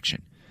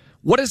protection.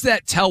 What does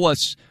that tell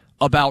us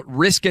about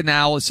risk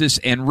analysis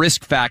and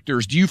risk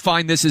factors? Do you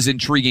find this as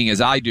intriguing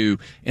as I do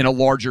in a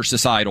larger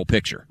societal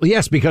picture? Well,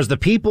 yes, because the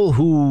people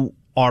who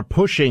are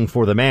pushing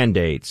for the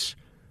mandates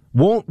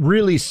won't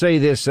really say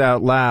this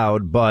out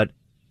loud, but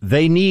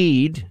they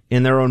need,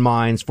 in their own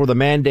minds, for the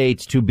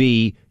mandates to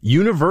be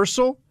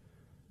universal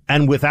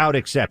and without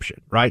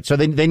exception, right? So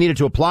they need it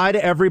to apply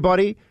to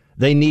everybody.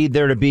 They need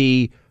there to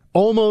be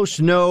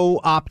almost no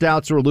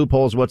opt-outs or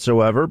loopholes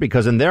whatsoever,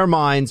 because in their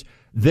minds,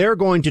 they're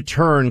going to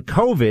turn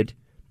COVID,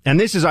 and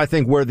this is, I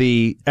think, where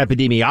the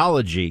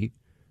epidemiology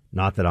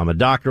not that I'm a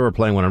doctor or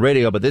playing one on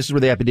radio, but this is where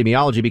the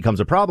epidemiology becomes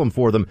a problem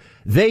for them.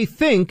 They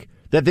think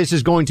that this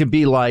is going to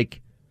be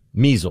like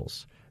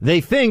measles. They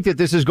think that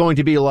this is going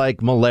to be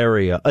like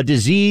malaria, a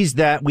disease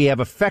that we have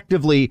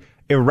effectively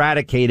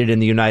eradicated in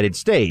the United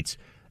States.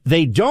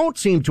 They don't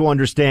seem to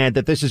understand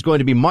that this is going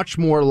to be much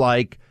more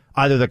like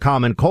either the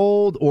common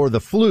cold or the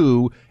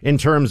flu in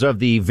terms of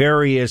the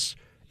various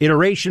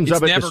iterations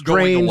of it, the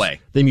strains,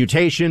 the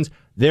mutations.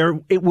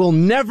 It will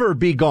never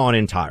be gone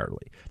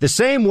entirely. The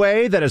same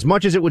way that as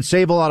much as it would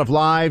save a lot of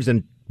lives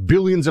and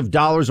billions of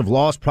dollars of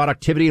lost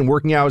productivity and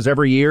working hours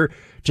every year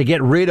to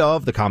get rid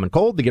of the common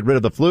cold, to get rid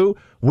of the flu,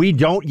 we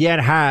don't yet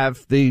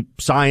have the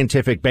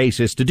scientific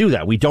basis to do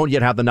that. We don't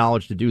yet have the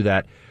knowledge to do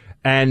that.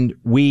 And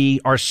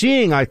we are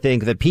seeing, I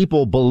think, that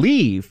people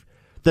believe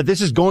that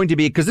this is going to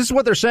be, because this is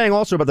what they're saying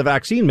also about the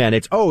vaccine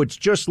mandates. It's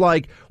just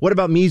like, what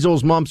about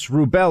measles, mumps,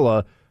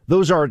 rubella?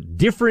 Those are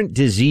different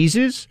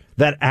diseases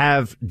that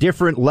have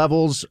different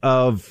levels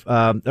of,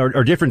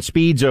 or different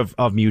speeds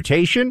of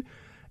mutation,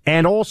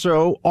 and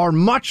also are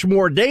much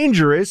more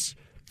dangerous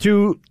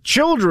to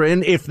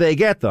children if they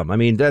get them. I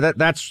mean,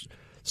 that's,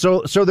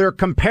 so they're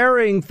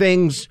comparing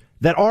things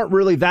that aren't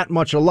really that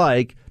much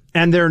alike,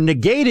 and they're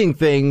negating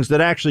things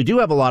that actually do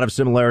have a lot of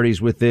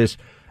similarities with this.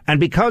 And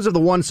because of the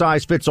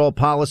one-size-fits-all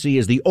policy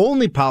is the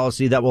only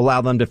policy that will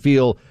allow them to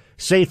feel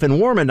safe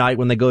and warm at night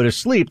when they go to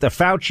sleep, the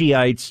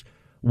Fauciites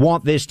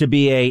want this to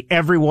be a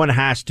everyone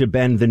has to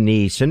bend the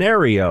knee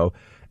scenario.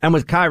 And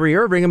with Kyrie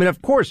Irving, I mean,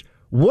 of course,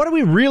 what are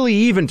we really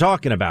even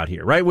talking about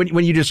here, right?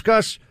 When you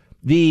discuss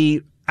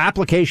the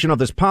application of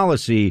this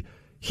policy,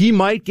 he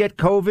might get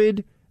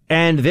COVID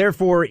and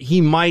therefore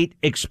he might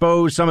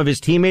expose some of his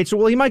teammates.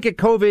 Well, he might get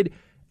COVID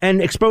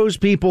and expose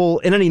people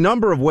in any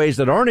number of ways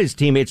that aren't his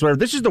teammates. Whatever.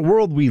 This is the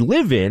world we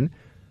live in.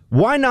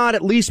 Why not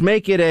at least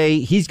make it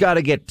he's got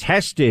to get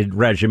tested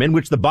regimen,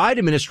 which the Biden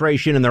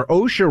administration and their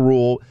OSHA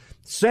rule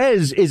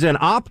says is an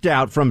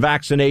opt-out from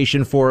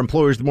vaccination for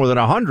employers with more than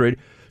 100.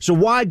 So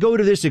why go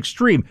to this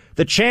extreme?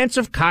 The chance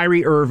of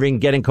Kyrie Irving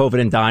getting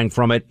COVID and dying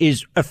from it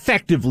is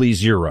effectively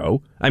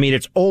zero. I mean,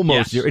 it's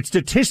almost zero. It's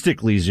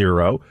statistically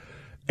zero.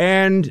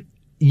 And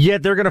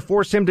yet they're going to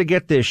force him to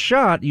get this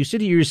shot. You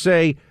sit here, you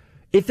say,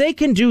 if they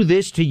can do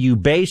this to you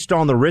based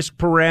on the risk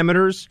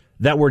parameters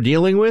that we're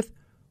dealing with,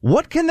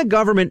 what can the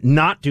government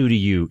not do to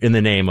you in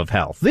the name of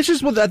health? This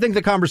is what I think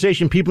the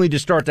conversation people need to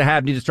start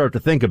to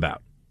think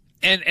about.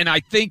 And I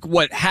think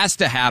what has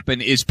to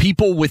happen is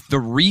people with the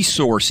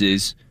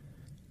resources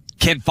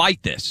can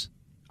fight this.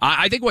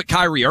 I think what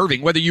Kyrie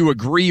Irving, whether you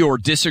agree or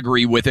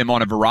disagree with him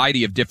on a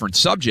variety of different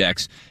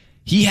subjects,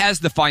 he has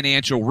the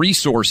financial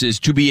resources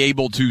to be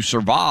able to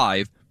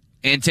survive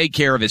and take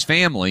care of his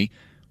family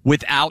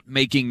without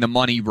making the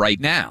money right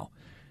now.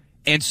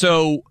 And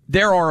so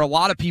there are a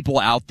lot of people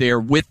out there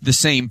with the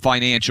same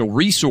financial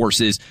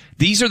resources.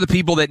 These are the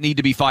people that need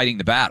to be fighting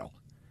the battle,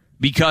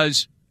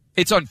 because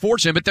it's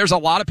unfortunate, but there's a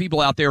lot of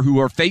people out there who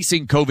are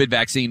facing COVID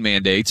vaccine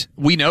mandates.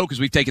 We know because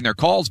we've taken their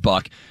calls,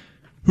 Buck,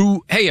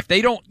 who, hey, if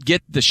they don't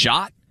get the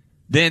shot,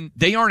 then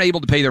they aren't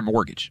able to pay their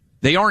mortgage.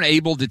 They aren't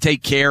able to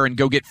take care and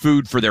go get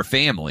food for their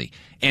family.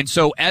 And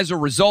so as a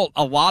result,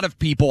 a lot of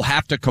people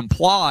have to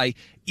comply,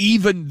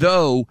 even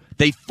though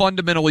they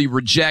fundamentally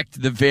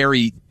reject the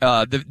very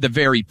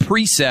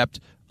precept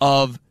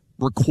of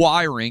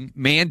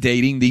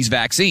mandating these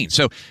vaccines.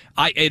 So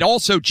it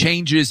also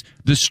changes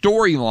the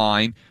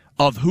storyline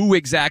of who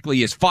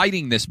exactly is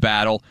fighting this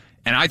battle.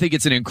 And I think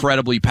it's an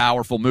incredibly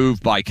powerful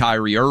move by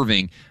Kyrie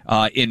Irving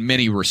in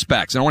many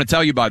respects. And I want to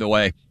tell you, by the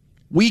way,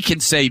 we can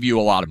save you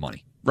a lot of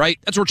money, right?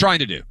 That's what we're trying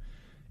to do.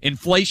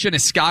 Inflation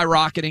is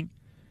skyrocketing.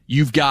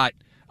 You've got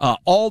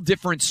all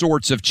different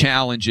sorts of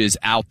challenges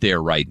out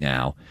there right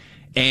now.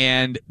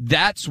 And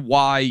that's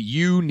why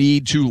you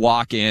need to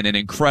lock in an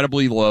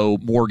incredibly low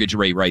mortgage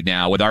rate right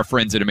now with our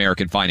friends at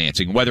American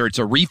Financing. Whether it's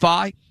a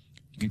refi,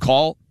 you can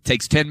call,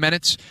 takes 10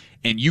 minutes,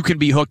 and you can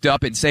be hooked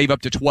up and save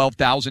up to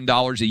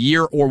 $12,000 a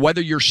year. Or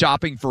whether you're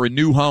shopping for a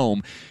new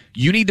home,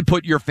 you need to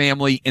put your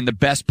family in the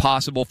best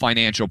possible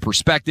financial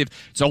perspective.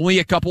 It's only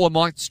a couple of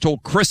months till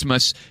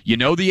Christmas. You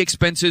know the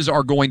expenses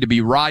are going to be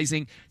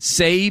rising.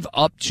 Save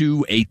up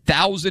to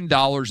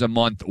 $1,000 a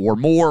month or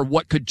more.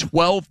 What could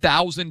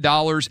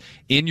 $12,000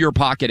 in your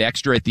pocket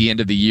extra at the end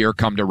of the year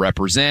come to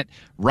represent?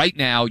 Right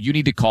now, you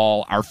need to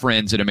call our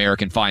friends at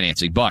American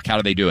Financing. Buck, how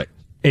do they do it?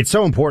 It's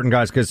so important,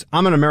 guys, because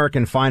I'm an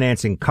American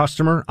Financing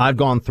customer. I've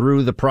gone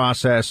through the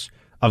process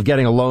of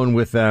getting a loan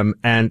with them,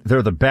 and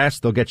they're the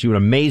best. They'll get you an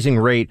amazing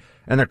rate,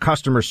 and their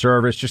customer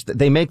service,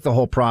 they make the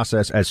whole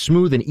process as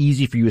smooth and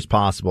easy for you as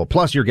possible.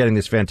 Plus, you're getting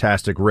this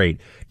fantastic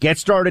rate. Get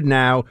started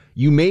now.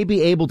 You may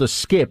be able to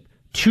skip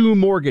 2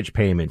 mortgage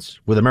payments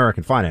with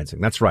American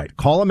Financing. That's right.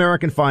 Call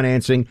American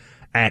Financing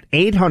at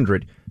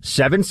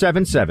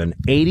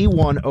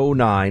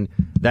 800-777-8109.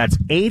 That's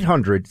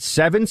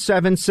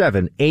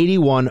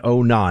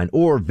 800-777-8109.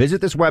 Or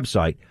visit this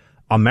website,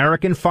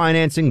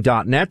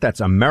 AmericanFinancing.net. That's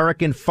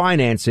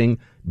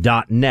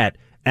AmericanFinancing.net.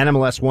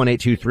 NMLS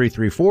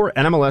 182334,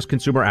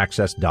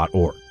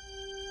 NMLSConsumerAccess.org.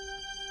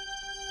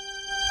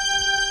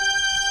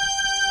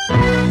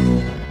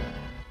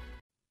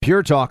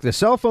 Pure Talk, the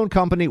cell phone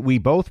company we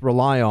both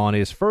rely on,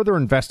 is further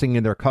investing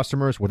in their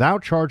customers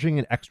without charging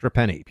an extra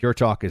penny. Pure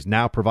Talk is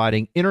now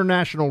providing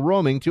international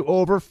roaming to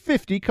over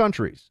 50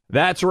 countries.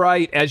 That's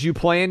right. As you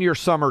plan your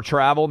summer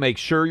travel, make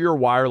sure your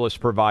wireless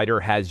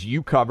provider has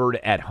you covered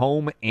at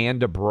home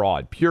and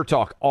abroad. Pure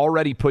Talk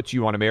already puts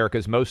you on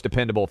America's most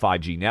dependable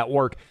 5G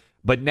network,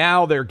 but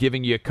now they're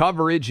giving you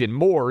coverage in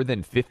more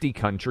than 50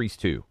 countries,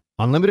 too.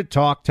 Unlimited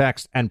talk,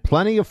 text, and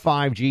plenty of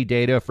 5G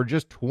data for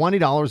just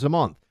 $20 a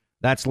month.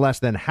 That's less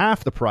than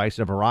half the price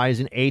of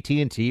Verizon,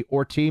 AT&T,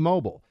 or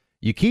T-Mobile.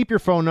 You keep your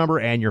phone number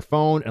and your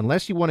phone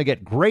unless you want to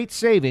get great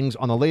savings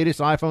on the latest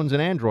iPhones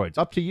and Androids.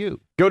 Up to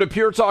you. Go to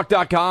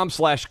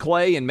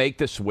puretalk.com/Clay and make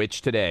the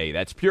switch today.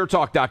 That's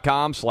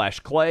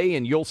puretalk.com/Clay,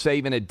 and you'll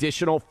save an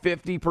additional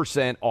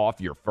 50%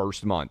 off your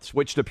first month.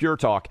 Switch to Pure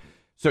Talk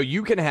so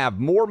you can have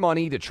more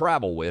money to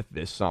travel with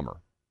this summer.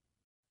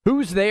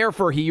 Who's there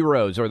for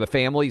heroes or the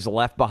families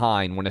left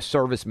behind when a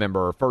service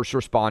member or first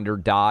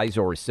responder dies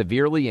or is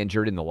severely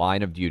injured in the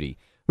line of duty?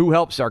 Who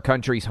helps our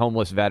country's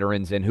homeless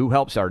veterans, and who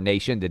helps our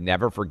nation to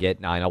never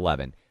forget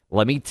 9/11?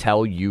 Let me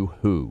tell you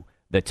who.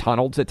 The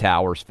Tunnel to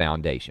Towers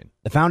Foundation.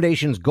 The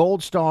Foundation's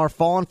Gold Star,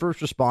 Fallen First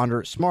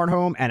Responder, Smart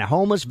Home, and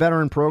Homeless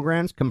Veteran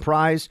programs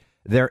comprise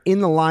their In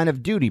the Line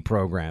of Duty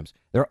programs.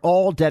 They're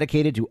all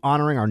dedicated to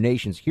honoring our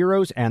nation's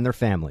heroes and their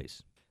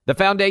families. The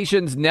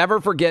Foundation's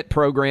Never Forget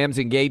programs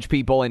engage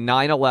people in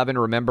 9/11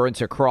 remembrance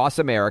across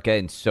America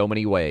in so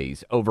many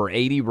ways. Over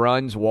 80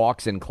 runs,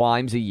 walks, and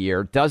climbs a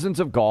year, dozens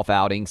of golf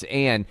outings,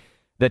 and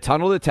the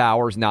Tunnel to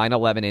Towers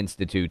 9/11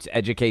 Institutes,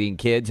 educating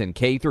kids in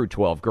K through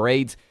 12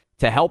 grades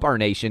to help our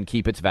nation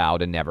keep its vow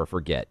to never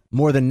forget.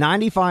 More than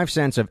 95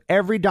 cents of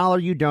every dollar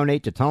you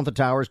donate to Tunnel to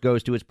Towers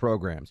goes to its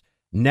programs.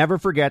 Never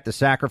forget the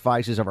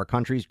sacrifices of our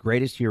country's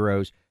greatest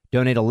heroes.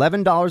 Donate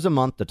 $11 a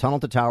month to Tunnel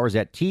to Towers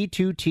at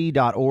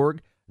T2T.org.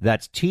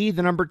 That's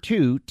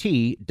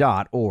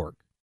T2T.org.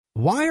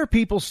 Why are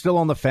people still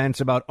on the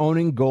fence about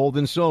owning gold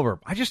and silver?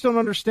 I just don't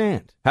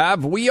understand.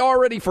 Have we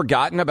already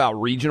forgotten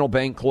about regional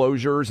bank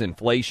closures,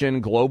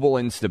 inflation, global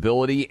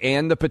instability,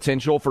 and the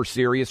potential for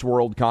serious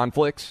world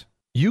conflicts?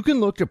 You can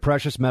look to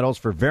precious metals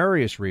for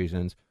various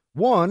reasons.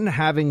 1,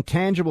 having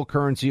tangible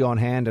currency on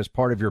hand as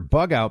part of your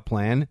bug-out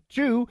plan.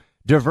 2,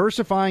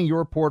 diversifying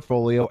your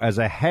portfolio as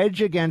a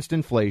hedge against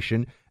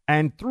inflation.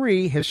 And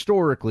 3,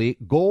 historically,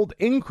 gold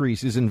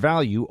increases in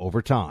value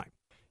over time.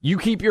 You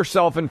keep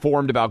yourself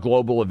informed about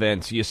global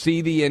events. You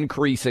see the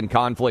increase in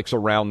conflicts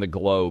around the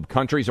globe.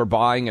 Countries are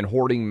buying and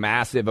hoarding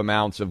massive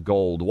amounts of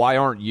gold. Why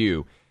aren't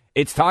you?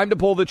 It's time to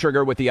pull the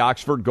trigger with the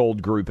Oxford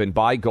Gold Group and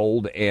buy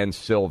gold and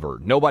silver.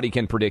 Nobody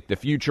can predict the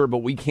future, but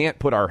we can't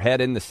put our head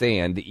in the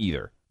sand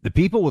either. The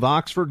people with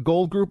Oxford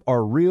Gold Group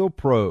are real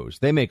pros.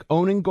 They make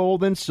owning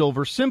gold and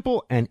silver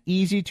simple and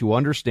easy to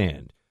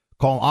understand.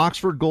 Call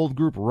Oxford Gold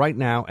Group right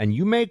now, and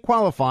you may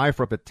qualify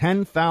for up to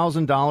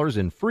 $10,000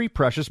 in free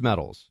precious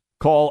metals.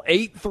 Call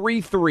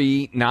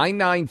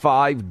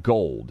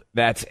 833-995-GOLD.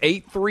 That's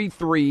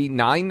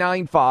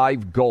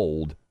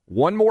 833-995-GOLD.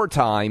 One more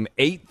time,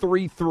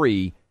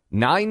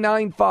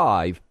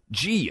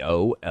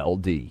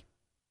 833-995-GOLD.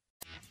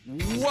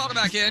 Welcome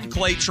back in.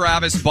 Clay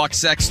Travis, Buck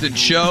Sexton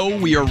Show.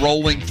 We are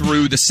rolling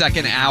through the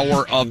second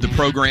hour of the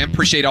program.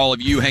 Appreciate all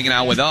of you hanging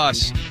out with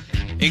us.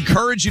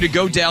 Encourage you to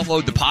go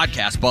download the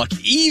podcast, Buck,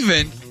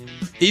 even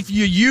if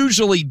you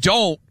usually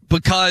don't,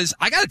 because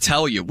I got to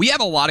tell you, we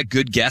have a lot of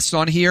good guests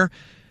on here,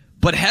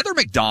 but Heather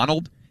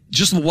McDonald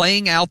just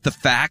laying out the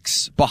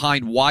facts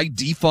behind why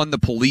defund the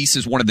police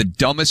is one of the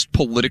dumbest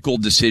political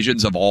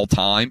decisions of all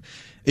time.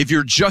 If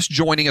you're just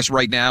joining us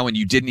right now and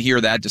you didn't hear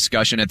that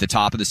discussion at the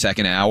top of the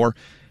second hour,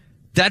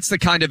 that's the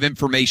kind of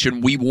information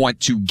we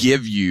want to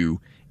give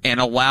you and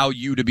allow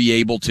you to be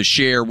able to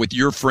share with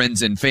your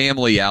friends and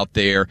family out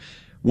there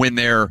when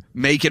they're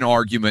making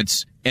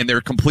arguments and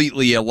they're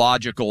completely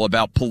illogical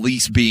about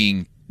police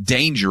being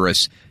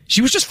dangerous.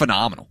 She was just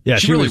phenomenal. Yeah,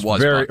 she really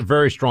was.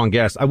 Very strong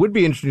guest. I would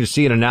be interested to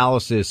see an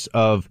analysis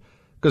of,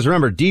 because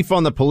remember,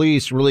 defund the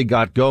police really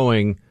got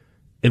going.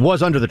 It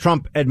was under the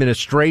Trump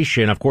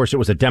administration. Of course, it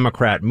was a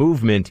Democrat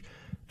movement,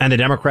 and the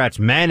Democrats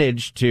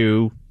managed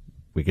to,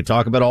 we could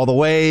talk about all the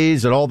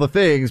ways and all the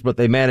things, but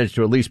they managed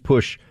to at least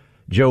push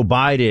Joe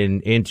Biden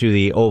into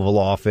the Oval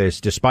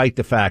Office, despite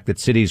the fact that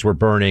cities were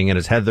burning. And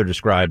as Heather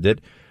described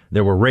it,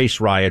 there were race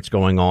riots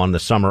going on the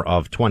summer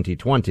of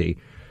 2020.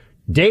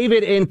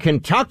 David in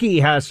Kentucky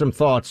has some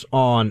thoughts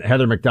on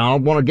Heather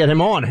McDonald. Want to get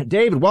him on.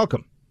 David,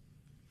 welcome.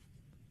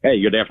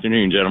 Hey, good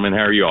afternoon, gentlemen.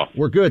 How are you all?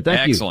 We're good.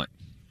 Thank you. Excellent.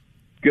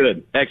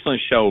 Good.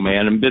 Excellent show,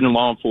 man. I've been in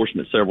law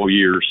enforcement several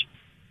years.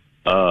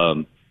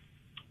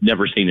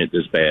 Never seen it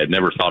this bad.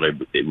 Never thought it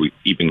would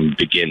even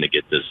begin to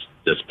get this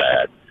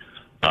bad.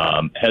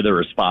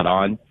 Heather is spot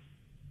on.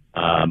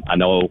 I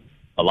know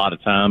a lot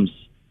of times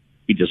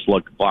we just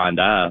look a blind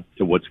eye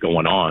to what's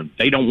going on.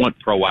 They don't want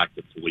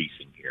proactive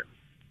policing here.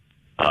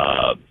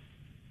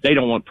 They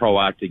don't want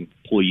proactive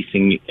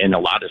policing in a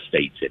lot of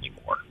states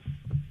anymore.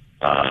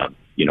 I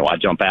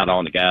jump out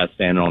on the guy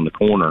standing on the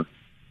corner.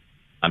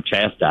 I'm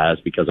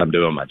chastised because I'm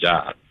doing my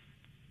job.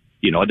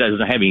 You know, it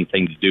doesn't have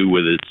anything to do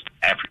with it's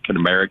African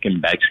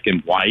American, Mexican,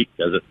 white.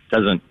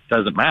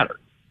 Doesn't matter.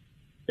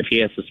 If he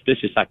has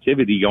suspicious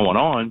activity going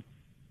on,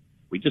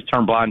 we just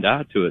turn blind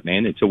eye to it,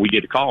 man, until we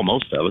get a call.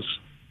 Most of us.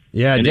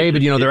 Yeah, and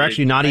David, they're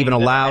actually not even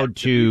allowed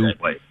to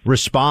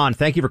respond.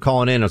 Thank you for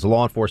calling in as a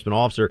law enforcement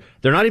officer.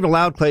 They're not even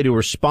allowed, Clay, to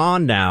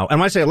respond now. And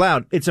when I say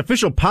allowed, it's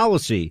official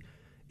policy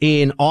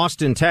in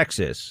Austin,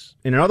 Texas,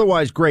 in an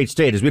otherwise great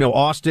state. As we know,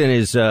 Austin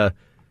is the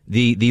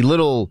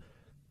little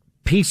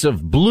piece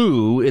of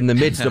blue in the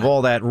midst of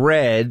all that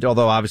red,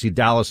 although obviously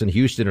Dallas and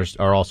Houston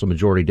are also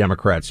majority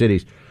Democrat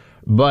cities.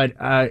 But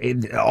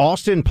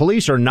Austin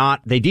police are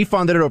not. They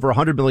defunded it over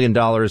 $100 million,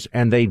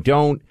 and they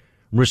don't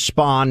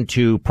respond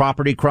to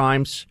property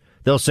crimes.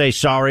 They'll say,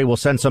 sorry, we'll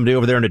send somebody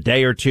over there in a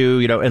day or two,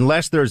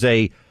 unless there's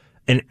an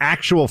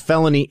actual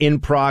felony in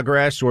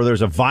progress or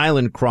there's a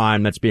violent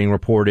crime that's being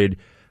reported.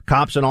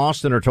 Cops in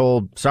Austin are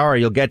told, sorry,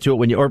 you'll get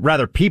to it or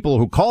rather people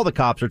who call the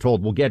cops are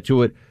told, we'll get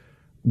to it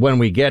when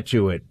we get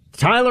to it.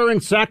 Tyler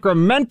in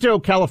Sacramento,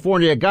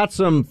 California, got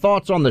some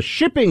thoughts on the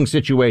shipping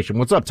situation.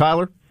 What's up,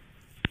 Tyler?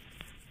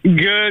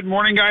 Good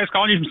morning, guys.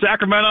 Calling you from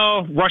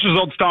Sacramento, Russia's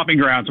old stomping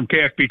grounds from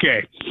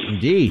KFBK.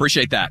 Indeed.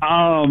 Appreciate that.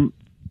 I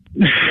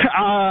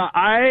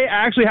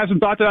actually have some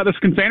thoughts about this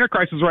container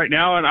crisis right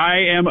now, and I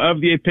am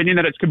of the opinion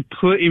that it's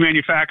completely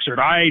manufactured.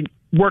 I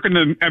work in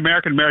the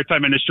American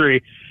maritime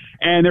industry,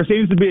 and there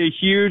seems to be a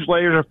huge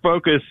layer of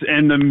focus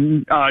in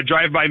the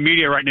drive-by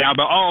media right now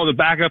about, the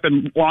backup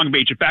in Long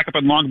Beach, backup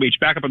in Long Beach,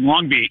 backup in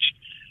Long Beach.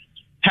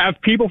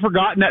 Have people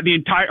forgotten that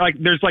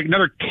there's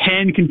another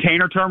 10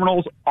 container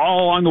terminals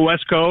all along the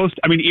West Coast?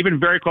 I mean, even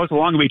very close to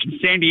Long Beach, in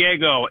San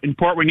Diego, in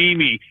Port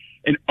Hueneme,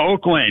 in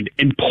Oakland,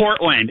 in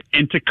Portland,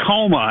 in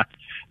Tacoma,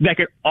 that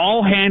could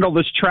all handle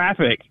this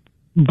traffic.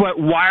 But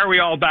why are we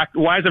all back?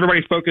 Why is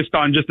everybody focused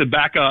on just the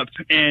backup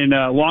in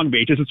Long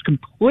Beach? It's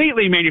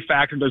completely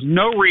manufactured. There's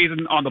no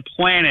reason on the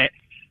planet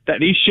that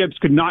these ships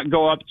could not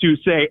go up to,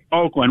 say,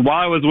 Oakland. While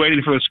I was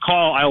waiting for this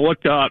call, I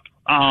looked up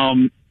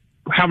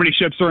how many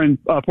ships are in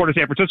Port of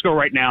San Francisco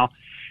right now.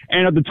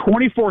 And of the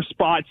 24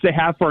 spots they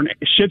have for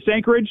a ship's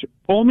anchorage,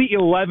 only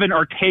 11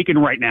 are taken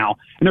right now.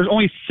 And there's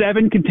only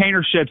 7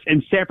 container ships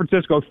in San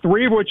Francisco,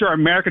 3 of which are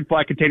American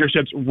flag container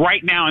ships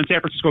right now in San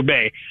Francisco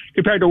Bay,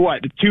 compared to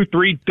what? The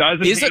 2-3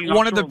 dozen. Is it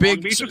one of the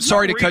big,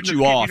 sorry to cut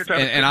you off,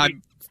 and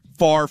I'm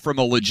far from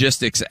a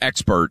logistics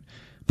expert,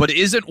 but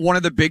isn't one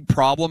of the big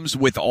problems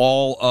with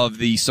all of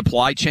the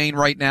supply chain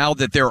right now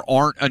that there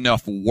aren't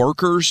enough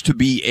workers to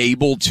be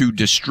able to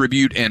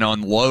distribute and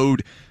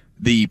unload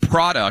the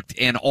product,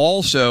 and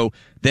also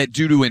that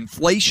due to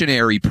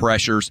inflationary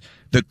pressures,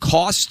 the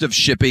cost of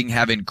shipping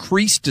have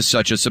increased to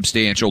such a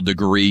substantial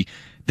degree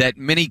that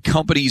many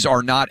companies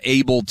are not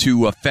able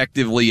to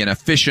effectively and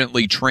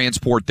efficiently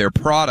transport their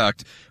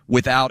product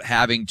without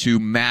having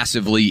to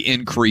massively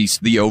increase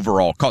the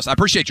overall cost? I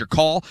appreciate your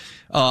call,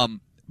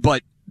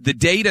 but the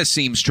data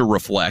seems to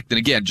reflect, and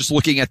again, just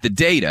looking at the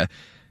data,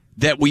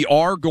 that we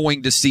are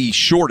going to see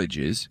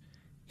shortages.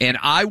 And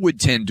I would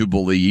tend to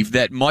believe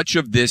that much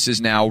of this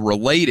is now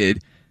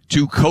related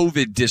to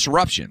COVID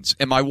disruptions.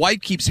 And my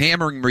wife keeps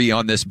hammering me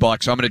on this,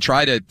 Buck, so I'm going to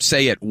try to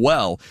say it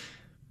well.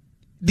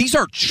 These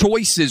are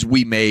choices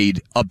we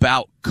made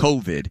about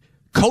COVID.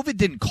 COVID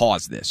didn't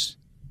cause this,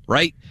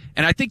 right?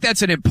 And I think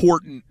that's an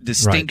important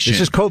distinction. Right.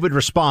 This is COVID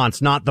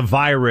response, not the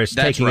virus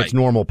taking its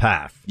normal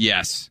path.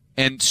 Yes.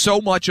 And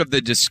so much of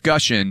the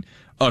discussion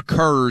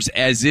occurs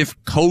as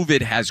if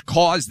COVID has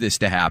caused this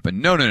to happen.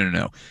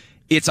 No.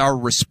 It's our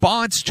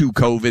response to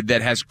COVID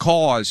that has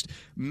caused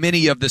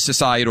many of the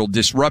societal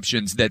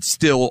disruptions that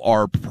still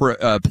are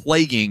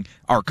plaguing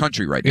our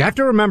country right now. You have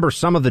to remember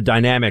some of the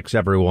dynamics,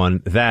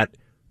 everyone, that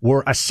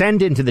were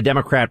ascendant to the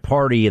Democrat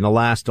Party in the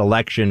last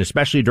election,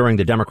 especially during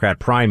the Democrat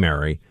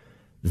primary,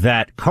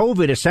 that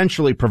COVID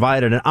essentially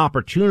provided an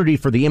opportunity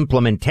for the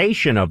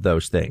implementation of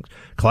those things.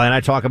 Clay and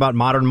I talk about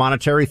modern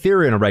monetary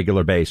theory on a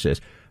regular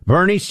basis.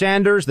 Bernie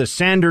Sanders, the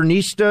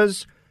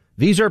Sandernistas,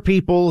 these are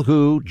people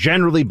who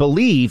generally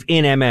believe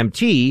in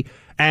MMT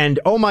and,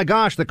 oh my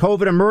gosh, the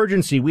COVID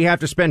emergency, we have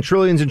to spend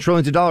trillions and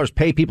trillions of dollars,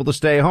 pay people to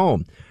stay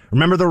home.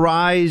 Remember the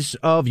rise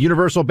of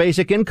universal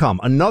basic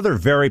income, another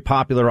very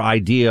popular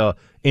idea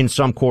in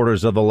some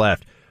quarters of the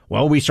left.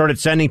 Well, we started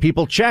sending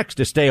people checks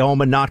to stay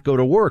home and not go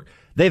to work.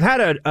 They've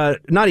had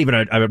not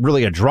even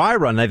really a dry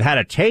run. They've had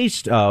a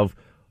taste of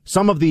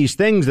some of these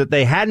things that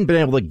they hadn't been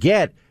able to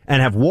get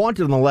and have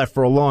wanted on the left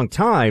for a long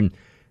time.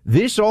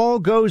 This all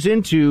goes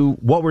into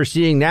what we're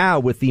seeing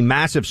now with the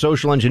massive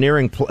social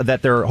engineering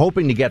that they're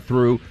hoping to get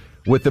through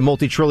with the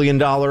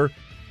multi-trillion-dollar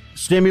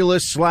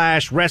stimulus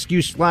 /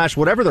 rescue /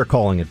 whatever they're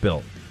calling it,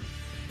 Bill.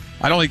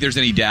 I don't think there's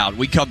any doubt.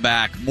 We come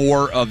back,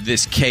 more of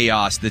this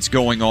chaos that's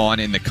going on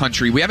in the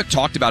country. We haven't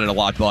talked about it a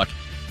lot, Buck,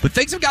 but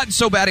things have gotten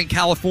so bad in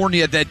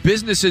California that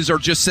businesses are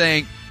just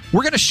saying,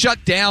 we're going to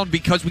shut down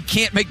because we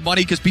can't make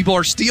money because people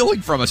are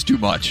stealing from us too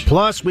much.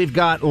 Plus, we've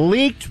got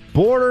leaked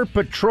Border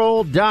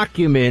Patrol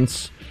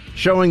documents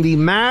showing the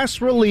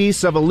mass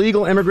release of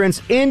illegal immigrants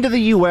into the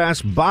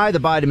U.S. by the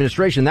Biden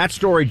administration. That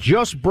story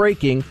just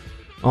breaking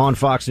on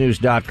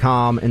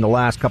FoxNews.com in the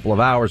last couple of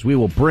hours. We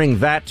will bring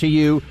that to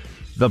you.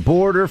 The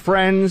border,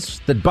 friends,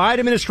 the Biden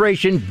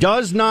administration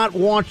does not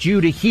want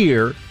you to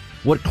hear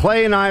what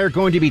Clay and I are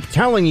going to be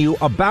telling you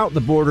about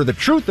the border, the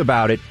truth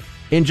about it,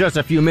 in just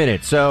a few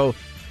minutes. So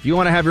if you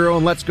want to have your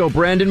own Let's Go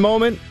Brandon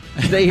moment,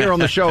 stay here on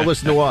the show,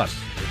 listen to us.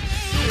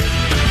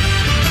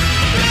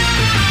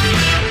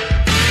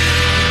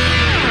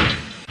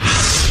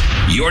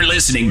 You're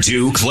listening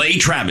to Clay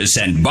Travis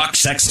and Buck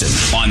Sexton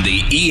on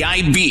the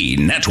EIB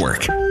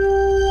Network.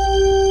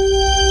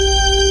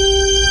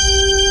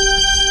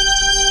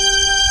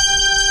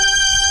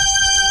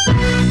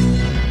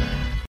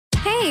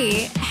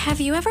 Hey,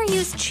 have you ever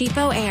used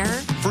Cheapo Air?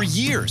 For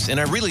years, and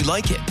I really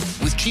like it.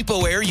 With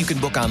Cheapo Air, you can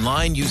book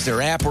online, use their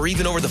app, or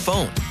even over the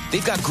phone.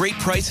 They've got great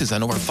prices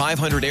on over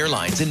 500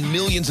 airlines and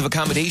millions of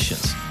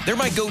accommodations. They're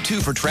my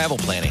go-to for travel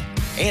planning.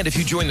 And if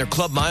you join their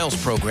Club Miles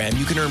program,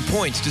 you can earn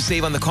points to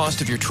save on the cost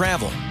of your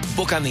travel.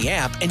 Book on the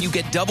app and you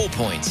get double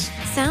points.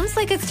 Sounds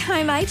like it's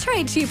time I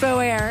tried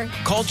Cheapo Air.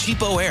 Call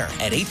Cheapo Air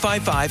at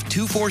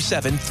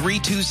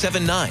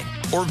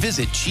 855-247-3279 or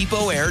visit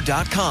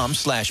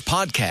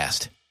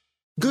cheapoair.com/podcast.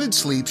 Good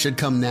sleep should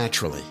come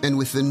naturally, and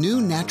with the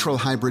new Natural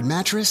Hybrid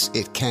mattress,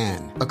 it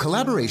can. A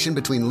collaboration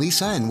between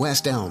Lisa and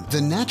West Elm, the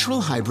Natural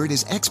Hybrid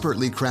is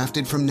expertly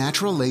crafted from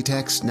natural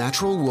latex,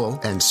 natural wool,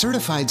 and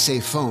certified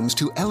safe foams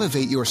to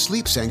elevate your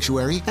sleep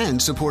sanctuary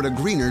and support a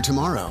greener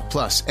tomorrow.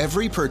 Plus,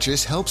 every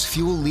purchase helps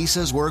fuel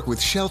Lisa's work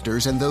with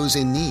shelters and those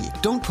in need.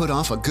 Don't put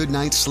off a good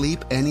night's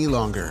sleep any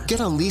longer. Get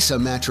a Lisa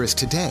mattress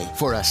today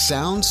for a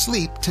sound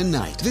sleep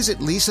tonight.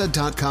 Visit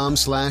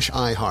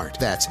lisa.com/iHeart.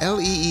 That's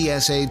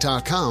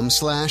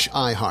LEESA.com/iHeart.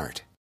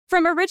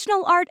 From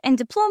original art and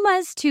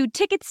diplomas to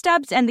ticket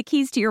stubs and the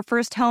keys to your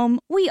first home,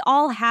 we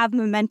all have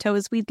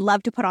mementos we'd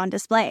love to put on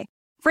display.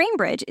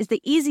 FrameBridge is the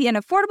easy and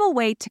affordable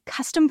way to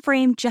custom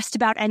frame just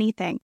about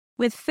anything,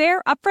 with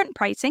fair upfront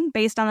pricing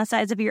based on the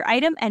size of your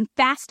item and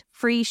fast,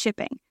 free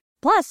shipping.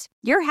 Plus,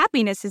 your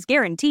happiness is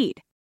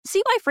guaranteed.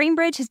 See why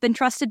FrameBridge has been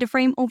trusted to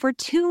frame over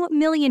 2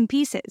 million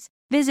pieces.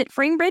 Visit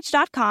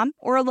framebridge.com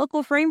or a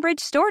local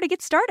FrameBridge store to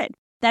get started.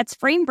 That's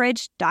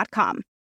framebridge.com.